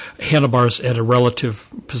handlebars at a relative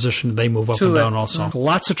position. They move up and down also.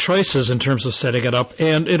 Lots of choices in terms of setting it up,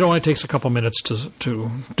 and it only takes a couple minutes to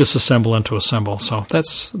disassemble and to assemble. So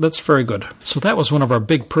that's very good. So that was one of our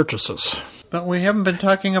big purchases. But we haven't been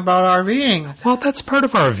talking about RVing. Well, that's part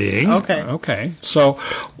of RVing. Okay. So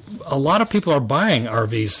a lot of people are buying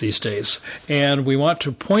RVs these days, and we want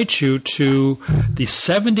to point you to the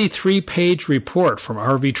 73-page report from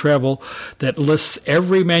RV Travel that lists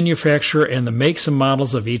every manufacturer and the makes and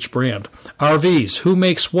models of each brand. RVs, who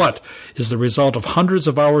makes what, is the result of hundreds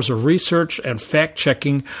of hours of research and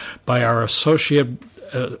fact-checking by our associate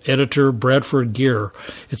editor Bradford Gear.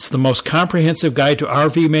 It's the most comprehensive guide to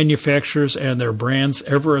RV manufacturers and their brands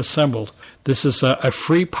ever assembled. This is a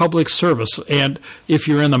free public service, and if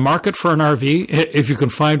you're in the market for an RV, if you can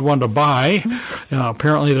find one to buy,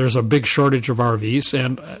 apparently there's a big shortage of RVs,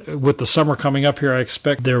 and with the summer coming up here, I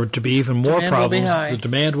expect there to be even more problems. The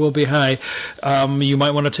demand will be high. You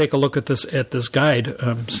might want to take a look at this guide.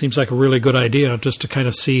 Seems like a really good idea, just to kind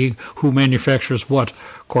of see who manufactures what.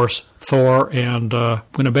 Of course, Thor and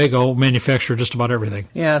Winnebago manufacture just about everything.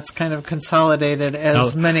 Yeah, it's kind of consolidated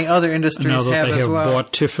as many other industries have as well. Now that they have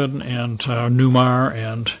bought Tiffin and Newmar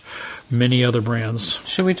and many other brands.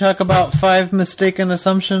 Should we talk about 5 mistaken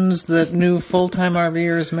assumptions that new full-time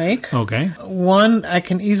RVers make? Okay. One, I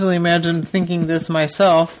can easily imagine thinking this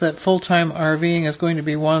myself, that full-time RVing is going to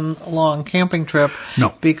be one long camping trip.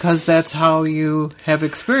 No. Because that's how you have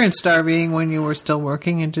experienced RVing when you were still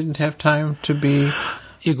working and didn't have time to be...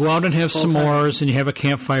 You go out and have s'mores, and you have a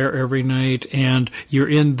campfire every night, and you're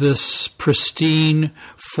in this pristine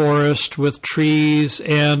forest with trees,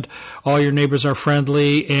 and all your neighbors are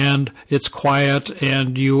friendly, and it's quiet,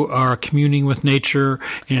 and you are communing with nature,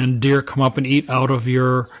 and deer come up and eat out of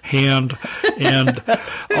your hand, and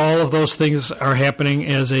all of those things are happening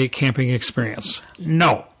as a camping experience.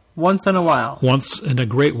 No. Once in a while. Once in a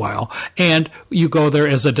great while. And you go there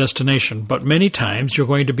as a destination. But many times you're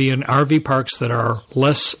going to be in RV parks that are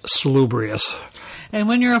less salubrious. And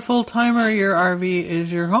when you're a full-timer, your RV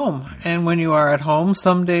is your home. And when you are at home,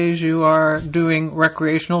 some days you are doing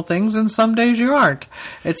recreational things and some days you aren't.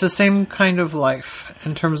 It's the same kind of life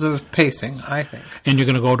in terms of pacing, I think. And you're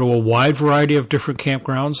going to go to a wide variety of different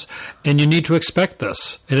campgrounds, and you need to expect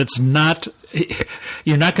this. And it's not...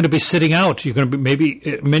 You're not going to be sitting out. You're going to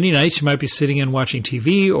be many nights you might be sitting and watching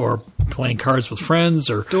TV or playing cards with friends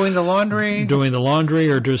or doing the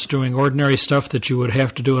laundry or just doing ordinary stuff that you would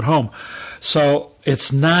have to do at home. So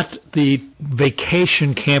it's not the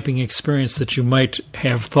vacation camping experience that you might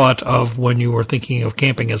have thought of when you were thinking of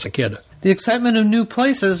camping as a kid. The excitement of new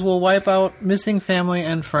places will wipe out missing family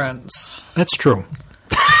and friends. That's true.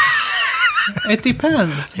 It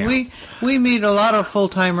depends. Yeah. We meet a lot of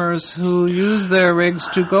full-timers who use their rigs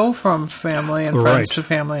to go from family and friends to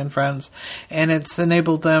family and friends, and it's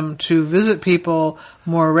enabled them to visit people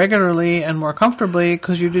more regularly and more comfortably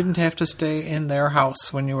because you didn't have to stay in their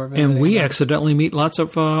house when you were visiting. And we accidentally meet lots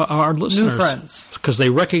of our listeners. New friends. Because they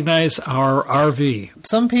recognize our RV.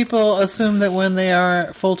 Some people assume that when they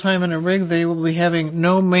are full-time in a rig, they will be having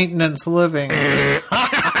no maintenance living.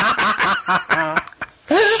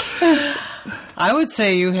 I would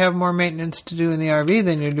say you have more maintenance to do in the RV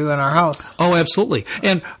than you do in our house. Oh, absolutely.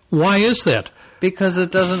 And why is that? Because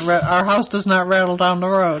it doesn't. Our house does not rattle down the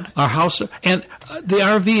road. Our house and the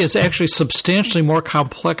RV is actually substantially more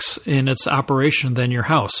complex in its operation than your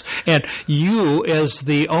house. And you, as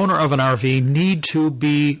the owner of an RV, need to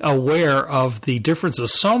be aware of the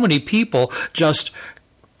differences. So many people just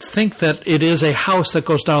think that it is a house that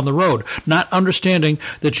goes down the road, not understanding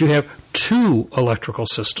that you have 2 electrical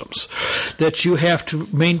systems, that you have to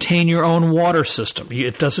maintain your own water system.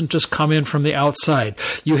 It doesn't just come in from the outside.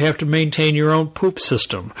 You have to maintain your own poop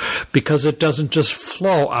system because it doesn't just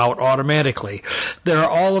flow out automatically. There are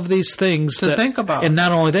all of these things to think about. And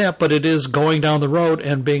not only that, but it is going down the road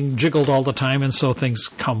and being jiggled all the time, and so things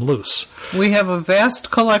come loose. We have a vast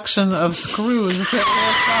collection of screws that we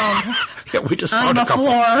have found we just on the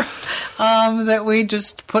floor that we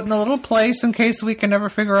just put in a little place in case we can never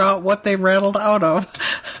figure out what they rattled out of,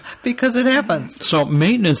 because it happens. So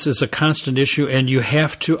maintenance is a constant issue, and you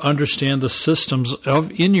have to understand the systems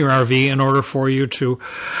in your RV in order for you to...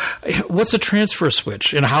 What's a transfer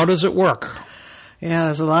switch, and how does it work? Yeah,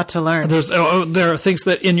 there's a lot to learn. There are things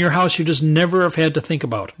that in your house you just never have had to think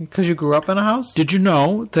about. Because you grew up in a house? Did you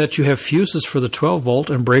know that you have fuses for the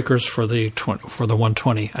 12-volt and breakers for the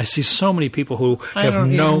 120? I see so many people who have I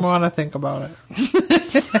don't even want to think about it.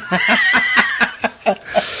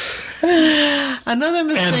 Another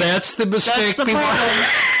mistake. And that's the mistake. That's the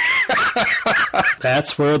problem.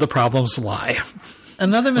 That's where the problems lie.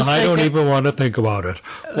 Another mistake. I don't even want to think about it.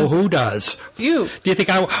 Well, who does? You. Do you think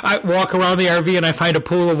I walk around the RV and I find a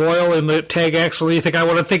pool of oil in the tag axle? Do you think I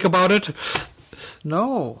want to think about it?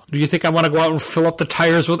 No. Do you think I want to go out and fill up the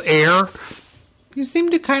tires with air? You seem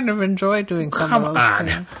to kind of enjoy doing something else. Come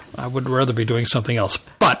on. I would rather be doing something else.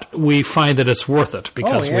 But we find that it's worth it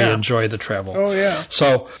because we enjoy the travel. Oh, yeah.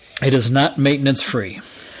 So it is not maintenance free.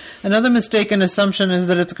 Another mistaken assumption is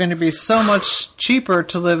that it's going to be so much cheaper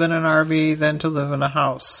to live in an RV than to live in a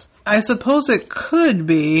house. I suppose it could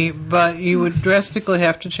be, but you would drastically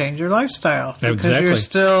have to change your lifestyle. Because you're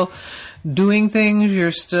still doing things,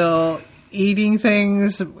 you're still eating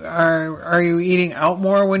things. Are you eating out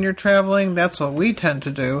more when you're traveling? That's what we tend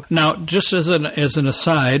to do. Now, just as an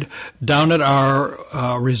aside, down at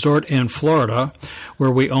our resort in Florida,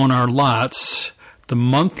 where we own our lots, the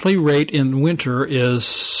monthly rate in winter is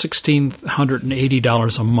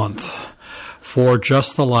 $1,680 a month for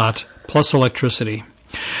just the lot, plus electricity.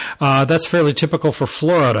 That's fairly typical for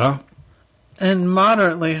Florida. And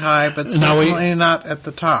moderately high, but certainly not at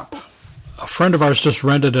the top. A friend of ours just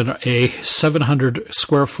rented a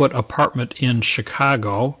 700-square-foot apartment in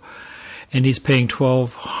Chicago, and he's paying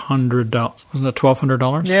 $1,200. Wasn't it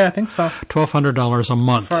 $1,200? Yeah, I think so. $1,200 a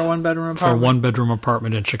month For a one-bedroom apartment. For a one-bedroom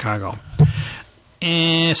apartment in Chicago.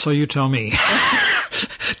 So you tell me.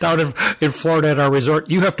 Down in Florida at our resort,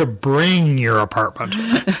 you have to bring your apartment,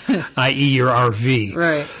 i.e. your RV.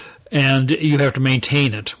 Right. And you have to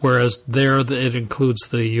maintain it, whereas there it includes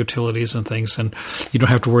the utilities and things, and you don't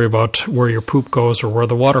have to worry about where your poop goes or where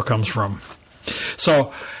the water comes from.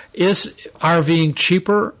 So is RVing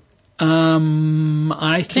cheaper?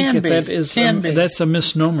 I think that's a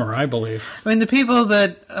misnomer, I believe. I mean, the people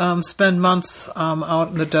that spend months out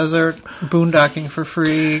in the desert boondocking for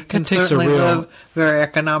free can certainly live very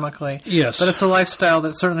economically. Yes. But it's a lifestyle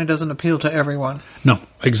that certainly doesn't appeal to everyone. No,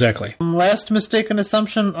 exactly. Last mistaken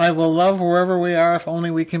assumption, I will love wherever we are if only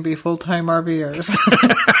we can be full-time RVers.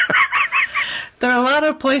 There are a lot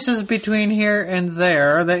of places between here and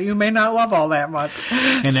there that you may not love all that much.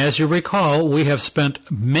 And as you recall, we have spent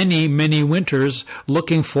many, many winters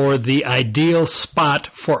looking for the ideal spot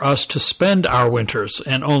for us to spend our winters.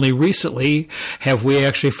 And only recently have we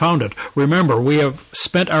actually found it. Remember, we have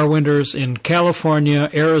spent our winters in California,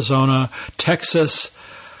 Arizona, Texas,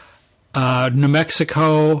 New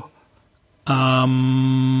Mexico,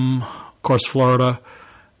 of course, Florida,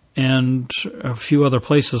 and a few other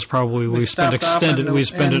places. Probably we spent extended. We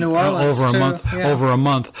spent it over a month. Yeah. Over a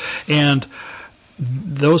month, and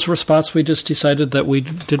those were spots we just decided that we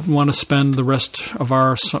didn't want to spend the rest of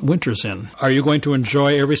our winters in. Are you going to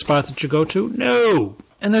enjoy every spot that you go to? No.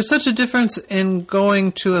 And there's such a difference in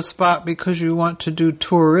going to a spot because you want to do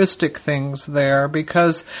touristic things there,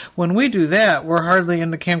 because when we do that, we're hardly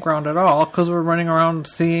in the campground at all because we're running around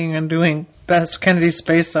seeing and doing Kennedy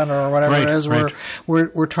Space Center or whatever it is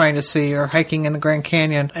we're trying to see, or hiking in the Grand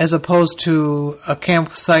Canyon, as opposed to a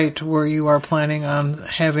campsite where you are planning on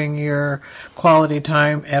having your quality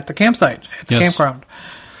time at the campsite, at the campground.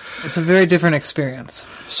 It's a very different experience.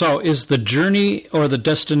 So is the journey or the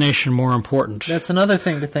destination more important? That's another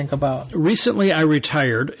thing to think about. Recently I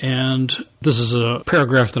retired, and this is a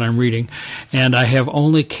paragraph that I'm reading, and I have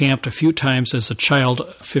only camped a few times as a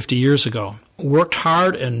child 50 years ago. Worked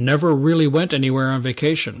hard and never really went anywhere on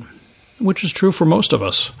vacation, which is true for most of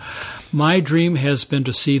us. My dream has been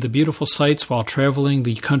to see the beautiful sights while traveling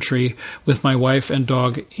the country with my wife and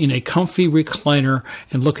dog in a comfy recliner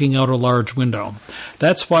and looking out a large window.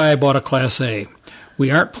 That's why I bought a Class A.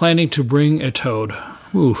 We aren't planning to bring a Toad.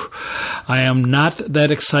 I am not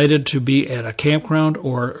that excited to be at a campground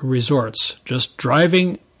or resorts. Just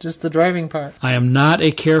the driving part. I am not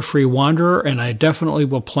a carefree wanderer, and I definitely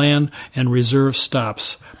will plan and reserve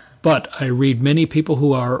stops. But I read many people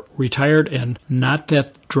who are retired and not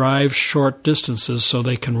that drive short distances so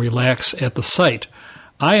they can relax at the site.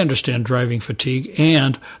 I understand driving fatigue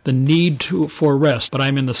and the need for rest, but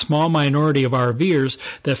I'm in the small minority of RVers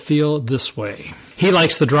that feel this way. He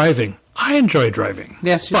likes the driving. I enjoy driving.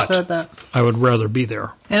 Yes, you said that. I would rather be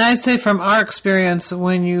there. And I'd say from our experience,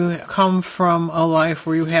 when you come from a life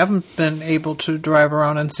where you haven't been able to drive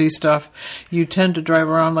around and see stuff, you tend to drive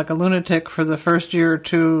around like a lunatic for the first year or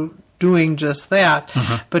two doing just that.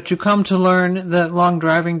 But you come to learn that long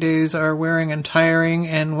driving days are wearing and tiring,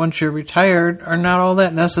 and once you're retired, are not all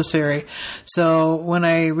that necessary. So when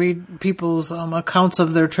I read people's accounts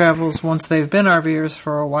of their travels once they've been RVers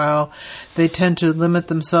for a while, they tend to limit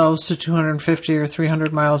themselves to 250 or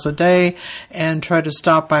 300 miles a day and try to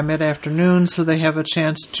stop by mid-afternoon so they have a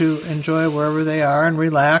chance to enjoy wherever they are and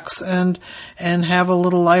relax and have a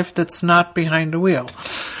little life that's not behind a wheel.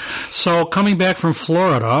 So coming back from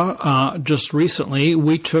Florida, just recently,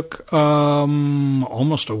 we took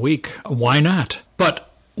almost a week. Why not? But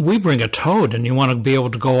we bring a Toad, and you want to be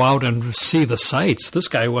able to go out and see the sights. This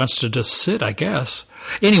guy wants to just sit, I guess.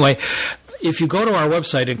 Anyway, if you go to our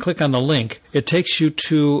website and click on the link, it takes you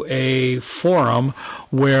to a forum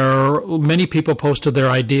where many people posted their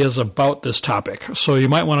ideas about this topic. So you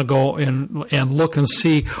might want to go and look and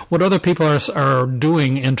see what other people are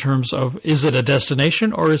doing in terms of, is it a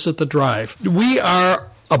destination or is it the drive? We are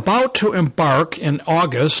about to embark in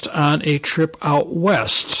August on a trip out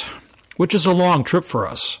west, which is a long trip for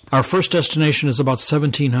us. Our first destination is about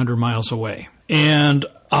 1,700 miles away. And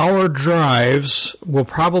our drives will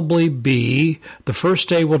probably be, the first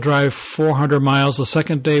day we'll drive 400 miles, the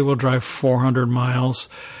second day we'll drive 400 miles,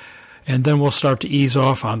 and then we'll start to ease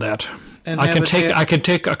off on that. I can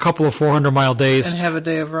take a couple of 400-mile days. And have a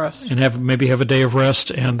day of rest. And maybe have a day of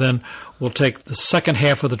rest, and then we'll take the second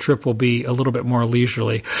half of the trip will be a little bit more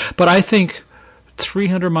leisurely. But I think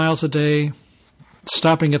 300 miles a day,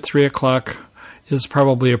 stopping at 3 o'clock, is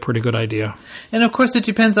probably a pretty good idea. And of course, it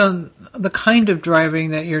depends on the kind of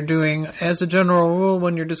driving that you're doing. As a general rule,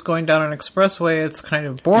 when you're just going down an expressway, it's kind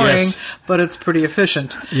of boring, but it's pretty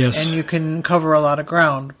efficient. Yes. And you can cover a lot of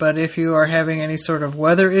ground. But if you are having any sort of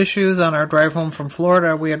weather issues, on our drive home from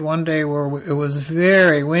Florida, we had one day where it was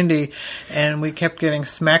very windy, and we kept getting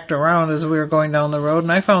smacked around as we were going down the road,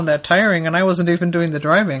 and I found that tiring, and I wasn't even doing the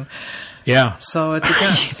driving. Yeah. So it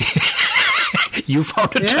depends. You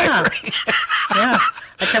found it tiring. Yeah.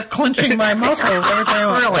 I kept clenching my muscles every time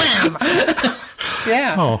I went, wham!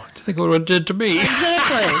 Yeah. Oh, do you think what it did to me?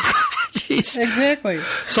 Exactly. Jeez. Exactly.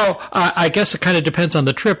 So I guess it kind of depends on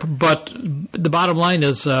the trip, but the bottom line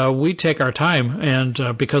is we take our time,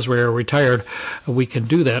 and because we're retired, we can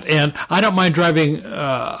do that. And I don't mind driving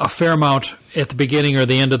a fair amount at the beginning or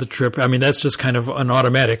the end of the trip. I mean, that's just kind of an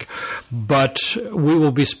automatic. But we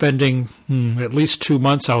will be spending at least 2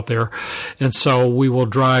 months out there, and so we will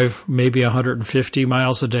drive maybe 150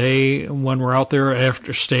 miles a day when we're out there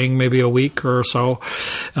after staying maybe a week or so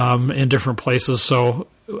in different places. So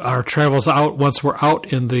our travels out, once we're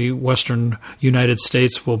out in the western United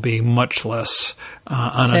States, will be much less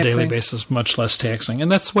on taxing. A daily basis, much less taxing. And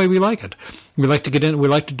that's the way we like it. We like to get in, we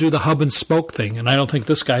like to do the hub and spoke thing. And I don't think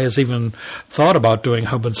this guy has even thought about doing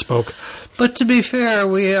hub and spoke. But to be fair,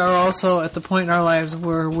 we are also at the point in our lives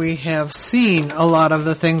where we have seen a lot of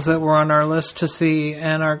the things that were on our list to see,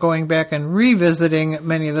 and are going back and revisiting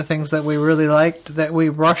many of the things that we really liked, that we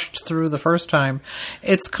rushed through the first time.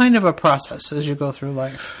 It's kind of a process as you go through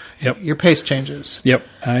life. Yep. Your pace changes. Yep,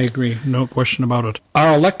 I agree. No question about it.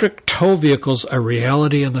 Are electric tow vehicles a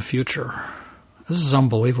reality in the future? This is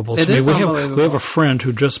unbelievable to me. Unbelievable. We have a friend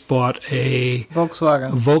who just bought a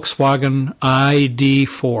Volkswagen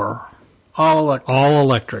ID4. All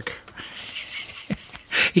electric.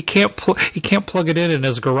 He can't plug it in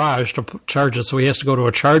his garage to charge it, so he has to go to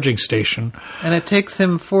a charging station. And it takes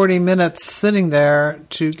him 40 minutes sitting there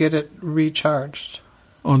to get it recharged.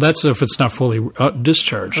 Oh, that's if it's not fully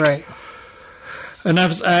discharged. Right. And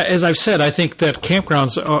as I've said, I think that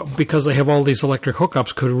campgrounds, because they have all these electric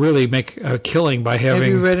hookups, could really make a killing by having...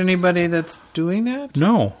 Have you read anybody that's doing that?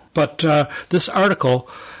 No. But this article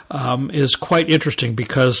is quite interesting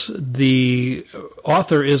because the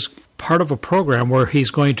author is part of a program where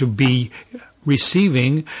he's going to be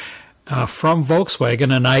receiving from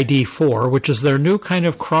Volkswagen an ID4, which is their new kind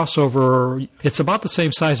of crossover. It's about the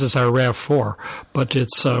same size as our RAV4, but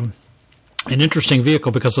it's an interesting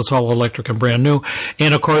vehicle because it's all electric and brand new.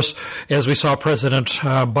 And, of course, as we saw President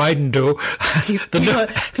Biden do,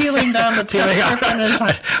 peeling down the test on his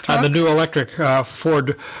truck. On the new electric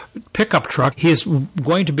Ford pickup truck, he's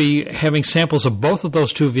going to be having samples of both of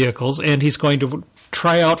those two vehicles, and he's going to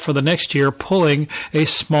try out for the next year pulling a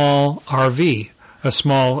small RV.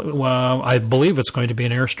 I believe it's going to be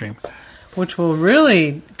an Airstream. Which will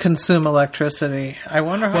really consume electricity. I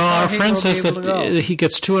wonder how far our friend says that he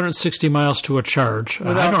gets 260 miles to a charge.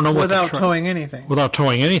 I don't know without towing anything. Without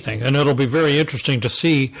towing anything, and it'll be very interesting to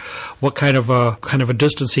see what kind of a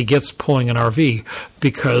distance he gets pulling an RV,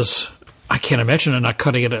 because I can't imagine it not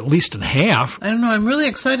cutting it at least in half. I don't know. I'm really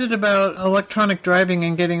excited about electronic driving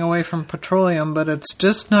and getting away from petroleum, but it's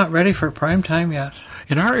just not ready for prime time yet.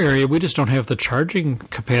 In our area, we just don't have the charging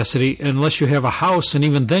capacity unless you have a house, and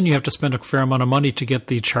even then you have to spend a fair amount of money to get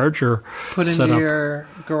the charger put set into up. Your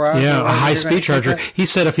garage. Yeah, a high-speed charger. He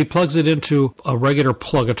said if he plugs it into a regular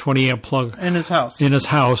plug, a 20-amp plug in his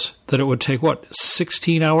house, that it would take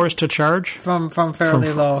 16 hours to charge from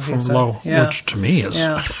fairly low. From low, yeah. Which to me is.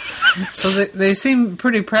 Yeah. So they seem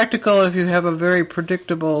pretty practical if you have a very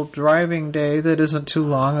predictable driving day that isn't too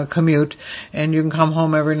long, a commute, and you can come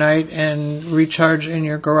home every night and recharge in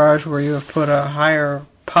your garage where you have put a higher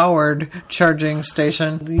powered charging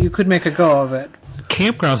station. You could make a go of it.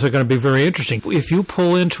 Campgrounds are going to be very interesting. If you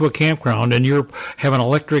pull into a campground and you have an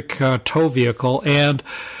electric tow vehicle and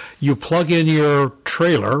you plug in your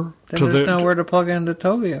trailer... Then there's nowhere to plug in the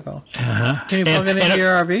tow vehicle. Uh-huh. Can you plug it into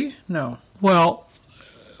your RV? No. Well...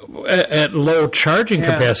 At low charging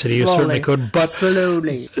capacity, you certainly could. But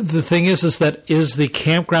slowly. The thing is that is the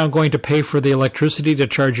campground going to pay for the electricity to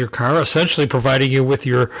charge your car, essentially providing you with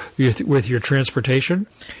your transportation?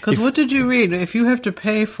 Because what did you read? If you have to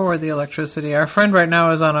pay for the electricity, our friend right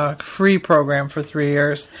now is on a free program for 3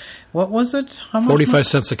 years. What was it? How much? 45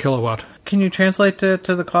 cents a kilowatt. Can you translate to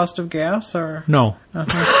the cost of gas? Or no.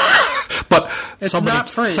 Uh-huh. But it's not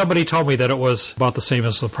free. Somebody told me that it was about the same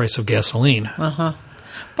as the price of gasoline. Uh-huh.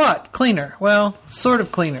 But cleaner. Well, sort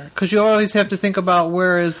of cleaner. Because you always have to think about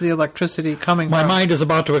where is the electricity coming from. My mind is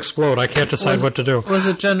about to explode. I can't decide what to do. Was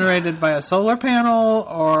it generated by a solar panel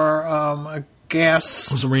or a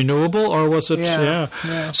gas. Was it renewable or was it?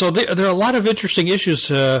 Yeah. So there are a lot of interesting issues,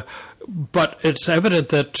 but it's evident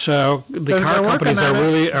that the car companies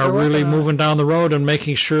are really moving down the road and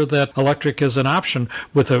making sure that electric is an option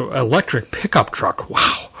with an electric pickup truck.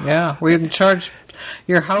 Wow. Yeah, where you can charge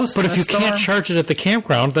your house. But if you can't charge it at the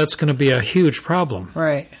campground, that's going to be a huge problem.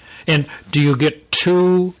 Right. And do you get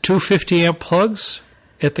two 50-amp plugs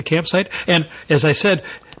at the campsite? And as I said,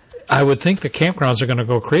 I would think the campgrounds are going to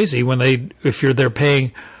go crazy when they're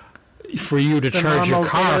paying for you to charge your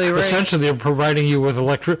car. Essentially, they're providing you with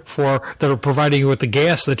they're providing you with the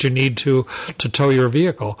gas that you need to tow your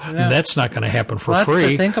vehicle. Yeah. And that's not going to happen for free. Lots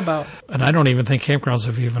to think about. And I don't even think campgrounds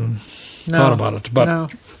have even thought about it.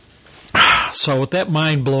 But so with that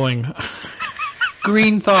mind-blowing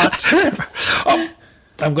green thought.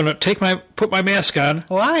 I'm going to put my mask on.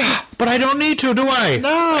 Why? But I don't need to, do I?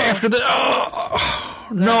 No. After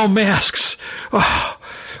no masks.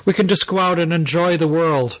 We can just go out and enjoy the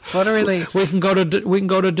world. What a relief. We can go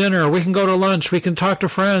to dinner. We can go to lunch. We can talk to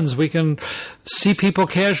friends. We can see people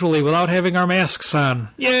casually without having our masks on.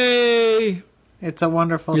 Yay! It's a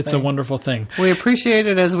wonderful thing. It's a wonderful thing. We appreciate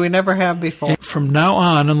it as we never have before. And from now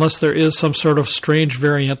on, unless there is some sort of strange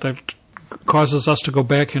variant that causes us to go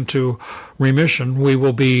back into remission, we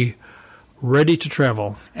will be ready to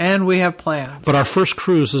travel. And we have plans. But our first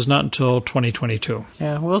cruise is not until 2022.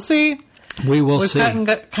 Yeah, we'll see. We've see.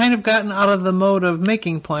 Kind of gotten out of the mode of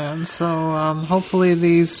making plans, so hopefully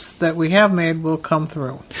these that we have made will come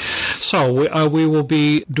through. So we will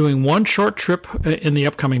be doing one short trip in the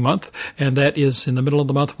upcoming month, and that is in the middle of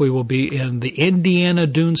the month. We will be in the Indiana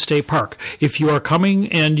Dunes State Park. If you are coming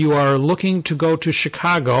and you are looking to go to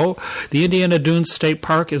Chicago, the Indiana Dunes State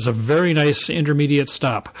Park is a very nice intermediate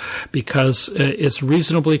stop because it's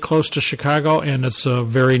reasonably close to Chicago, and it's a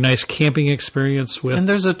very nice camping experience. And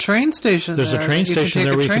there's a train station. There's a train station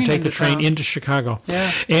there where you can take the train into Chicago.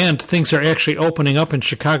 Yeah. And things are actually opening up in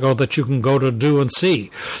Chicago that you can go to do and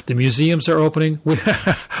see. The museums are opening. We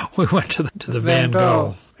went to the Van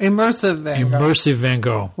Gogh. Immersive Van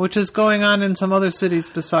Gogh. Which is going on in some other cities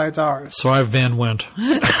besides ours. So I went.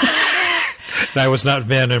 I was not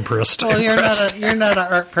Van impressed. Well, you're not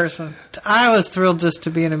an art person. I was thrilled just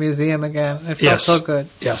to be in a museum again. It felt so good.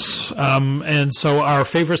 Yes. And so our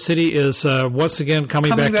favorite city is once again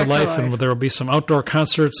coming back to life, and there will be some outdoor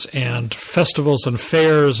concerts and festivals and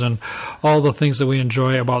fairs and all the things that we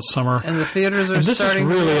enjoy about summer. And the theaters are starting. This is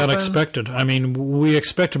really unexpected. I mean, we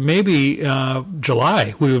expect maybe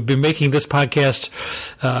July we would be making this podcast,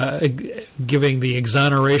 giving the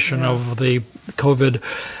exoneration of the COVID.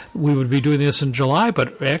 We would be doing this in July,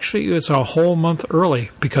 but actually it's a whole month early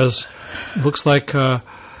because it looks like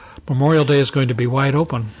Memorial Day is going to be wide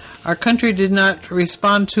open. Our country did not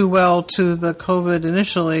respond too well to the COVID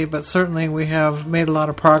initially, but certainly we have made a lot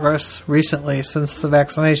of progress recently since the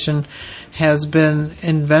vaccination has been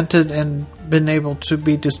invented and been able to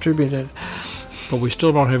be distributed. But we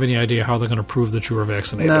still don't have any idea how they're going to prove that you were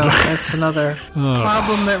vaccinated. No, that's another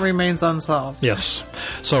problem that remains unsolved. Yes.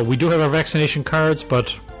 So we do have our vaccination cards,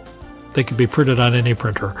 but they can be printed on any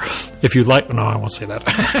printer. If you'd like. No, I won't say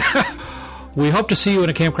that. We hope to see you in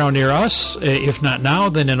a campground near us. If not now,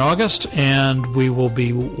 then in August. And we will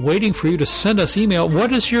be waiting for you to send us email.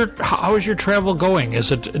 How is your travel going?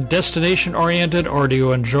 Is it destination-oriented, or do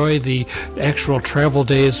you enjoy the actual travel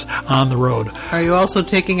days on the road? Are you also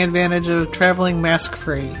taking advantage of traveling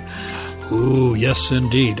mask-free? Ooh, yes,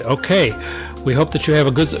 indeed. Okay. We hope that you have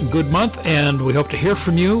a good month, and we hope to hear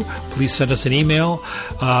from you. Please send us an email.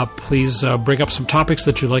 Please bring up some topics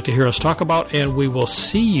that you'd like to hear us talk about, and we will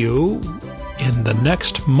see you in the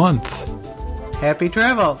next month. Happy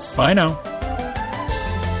travels. Bye now.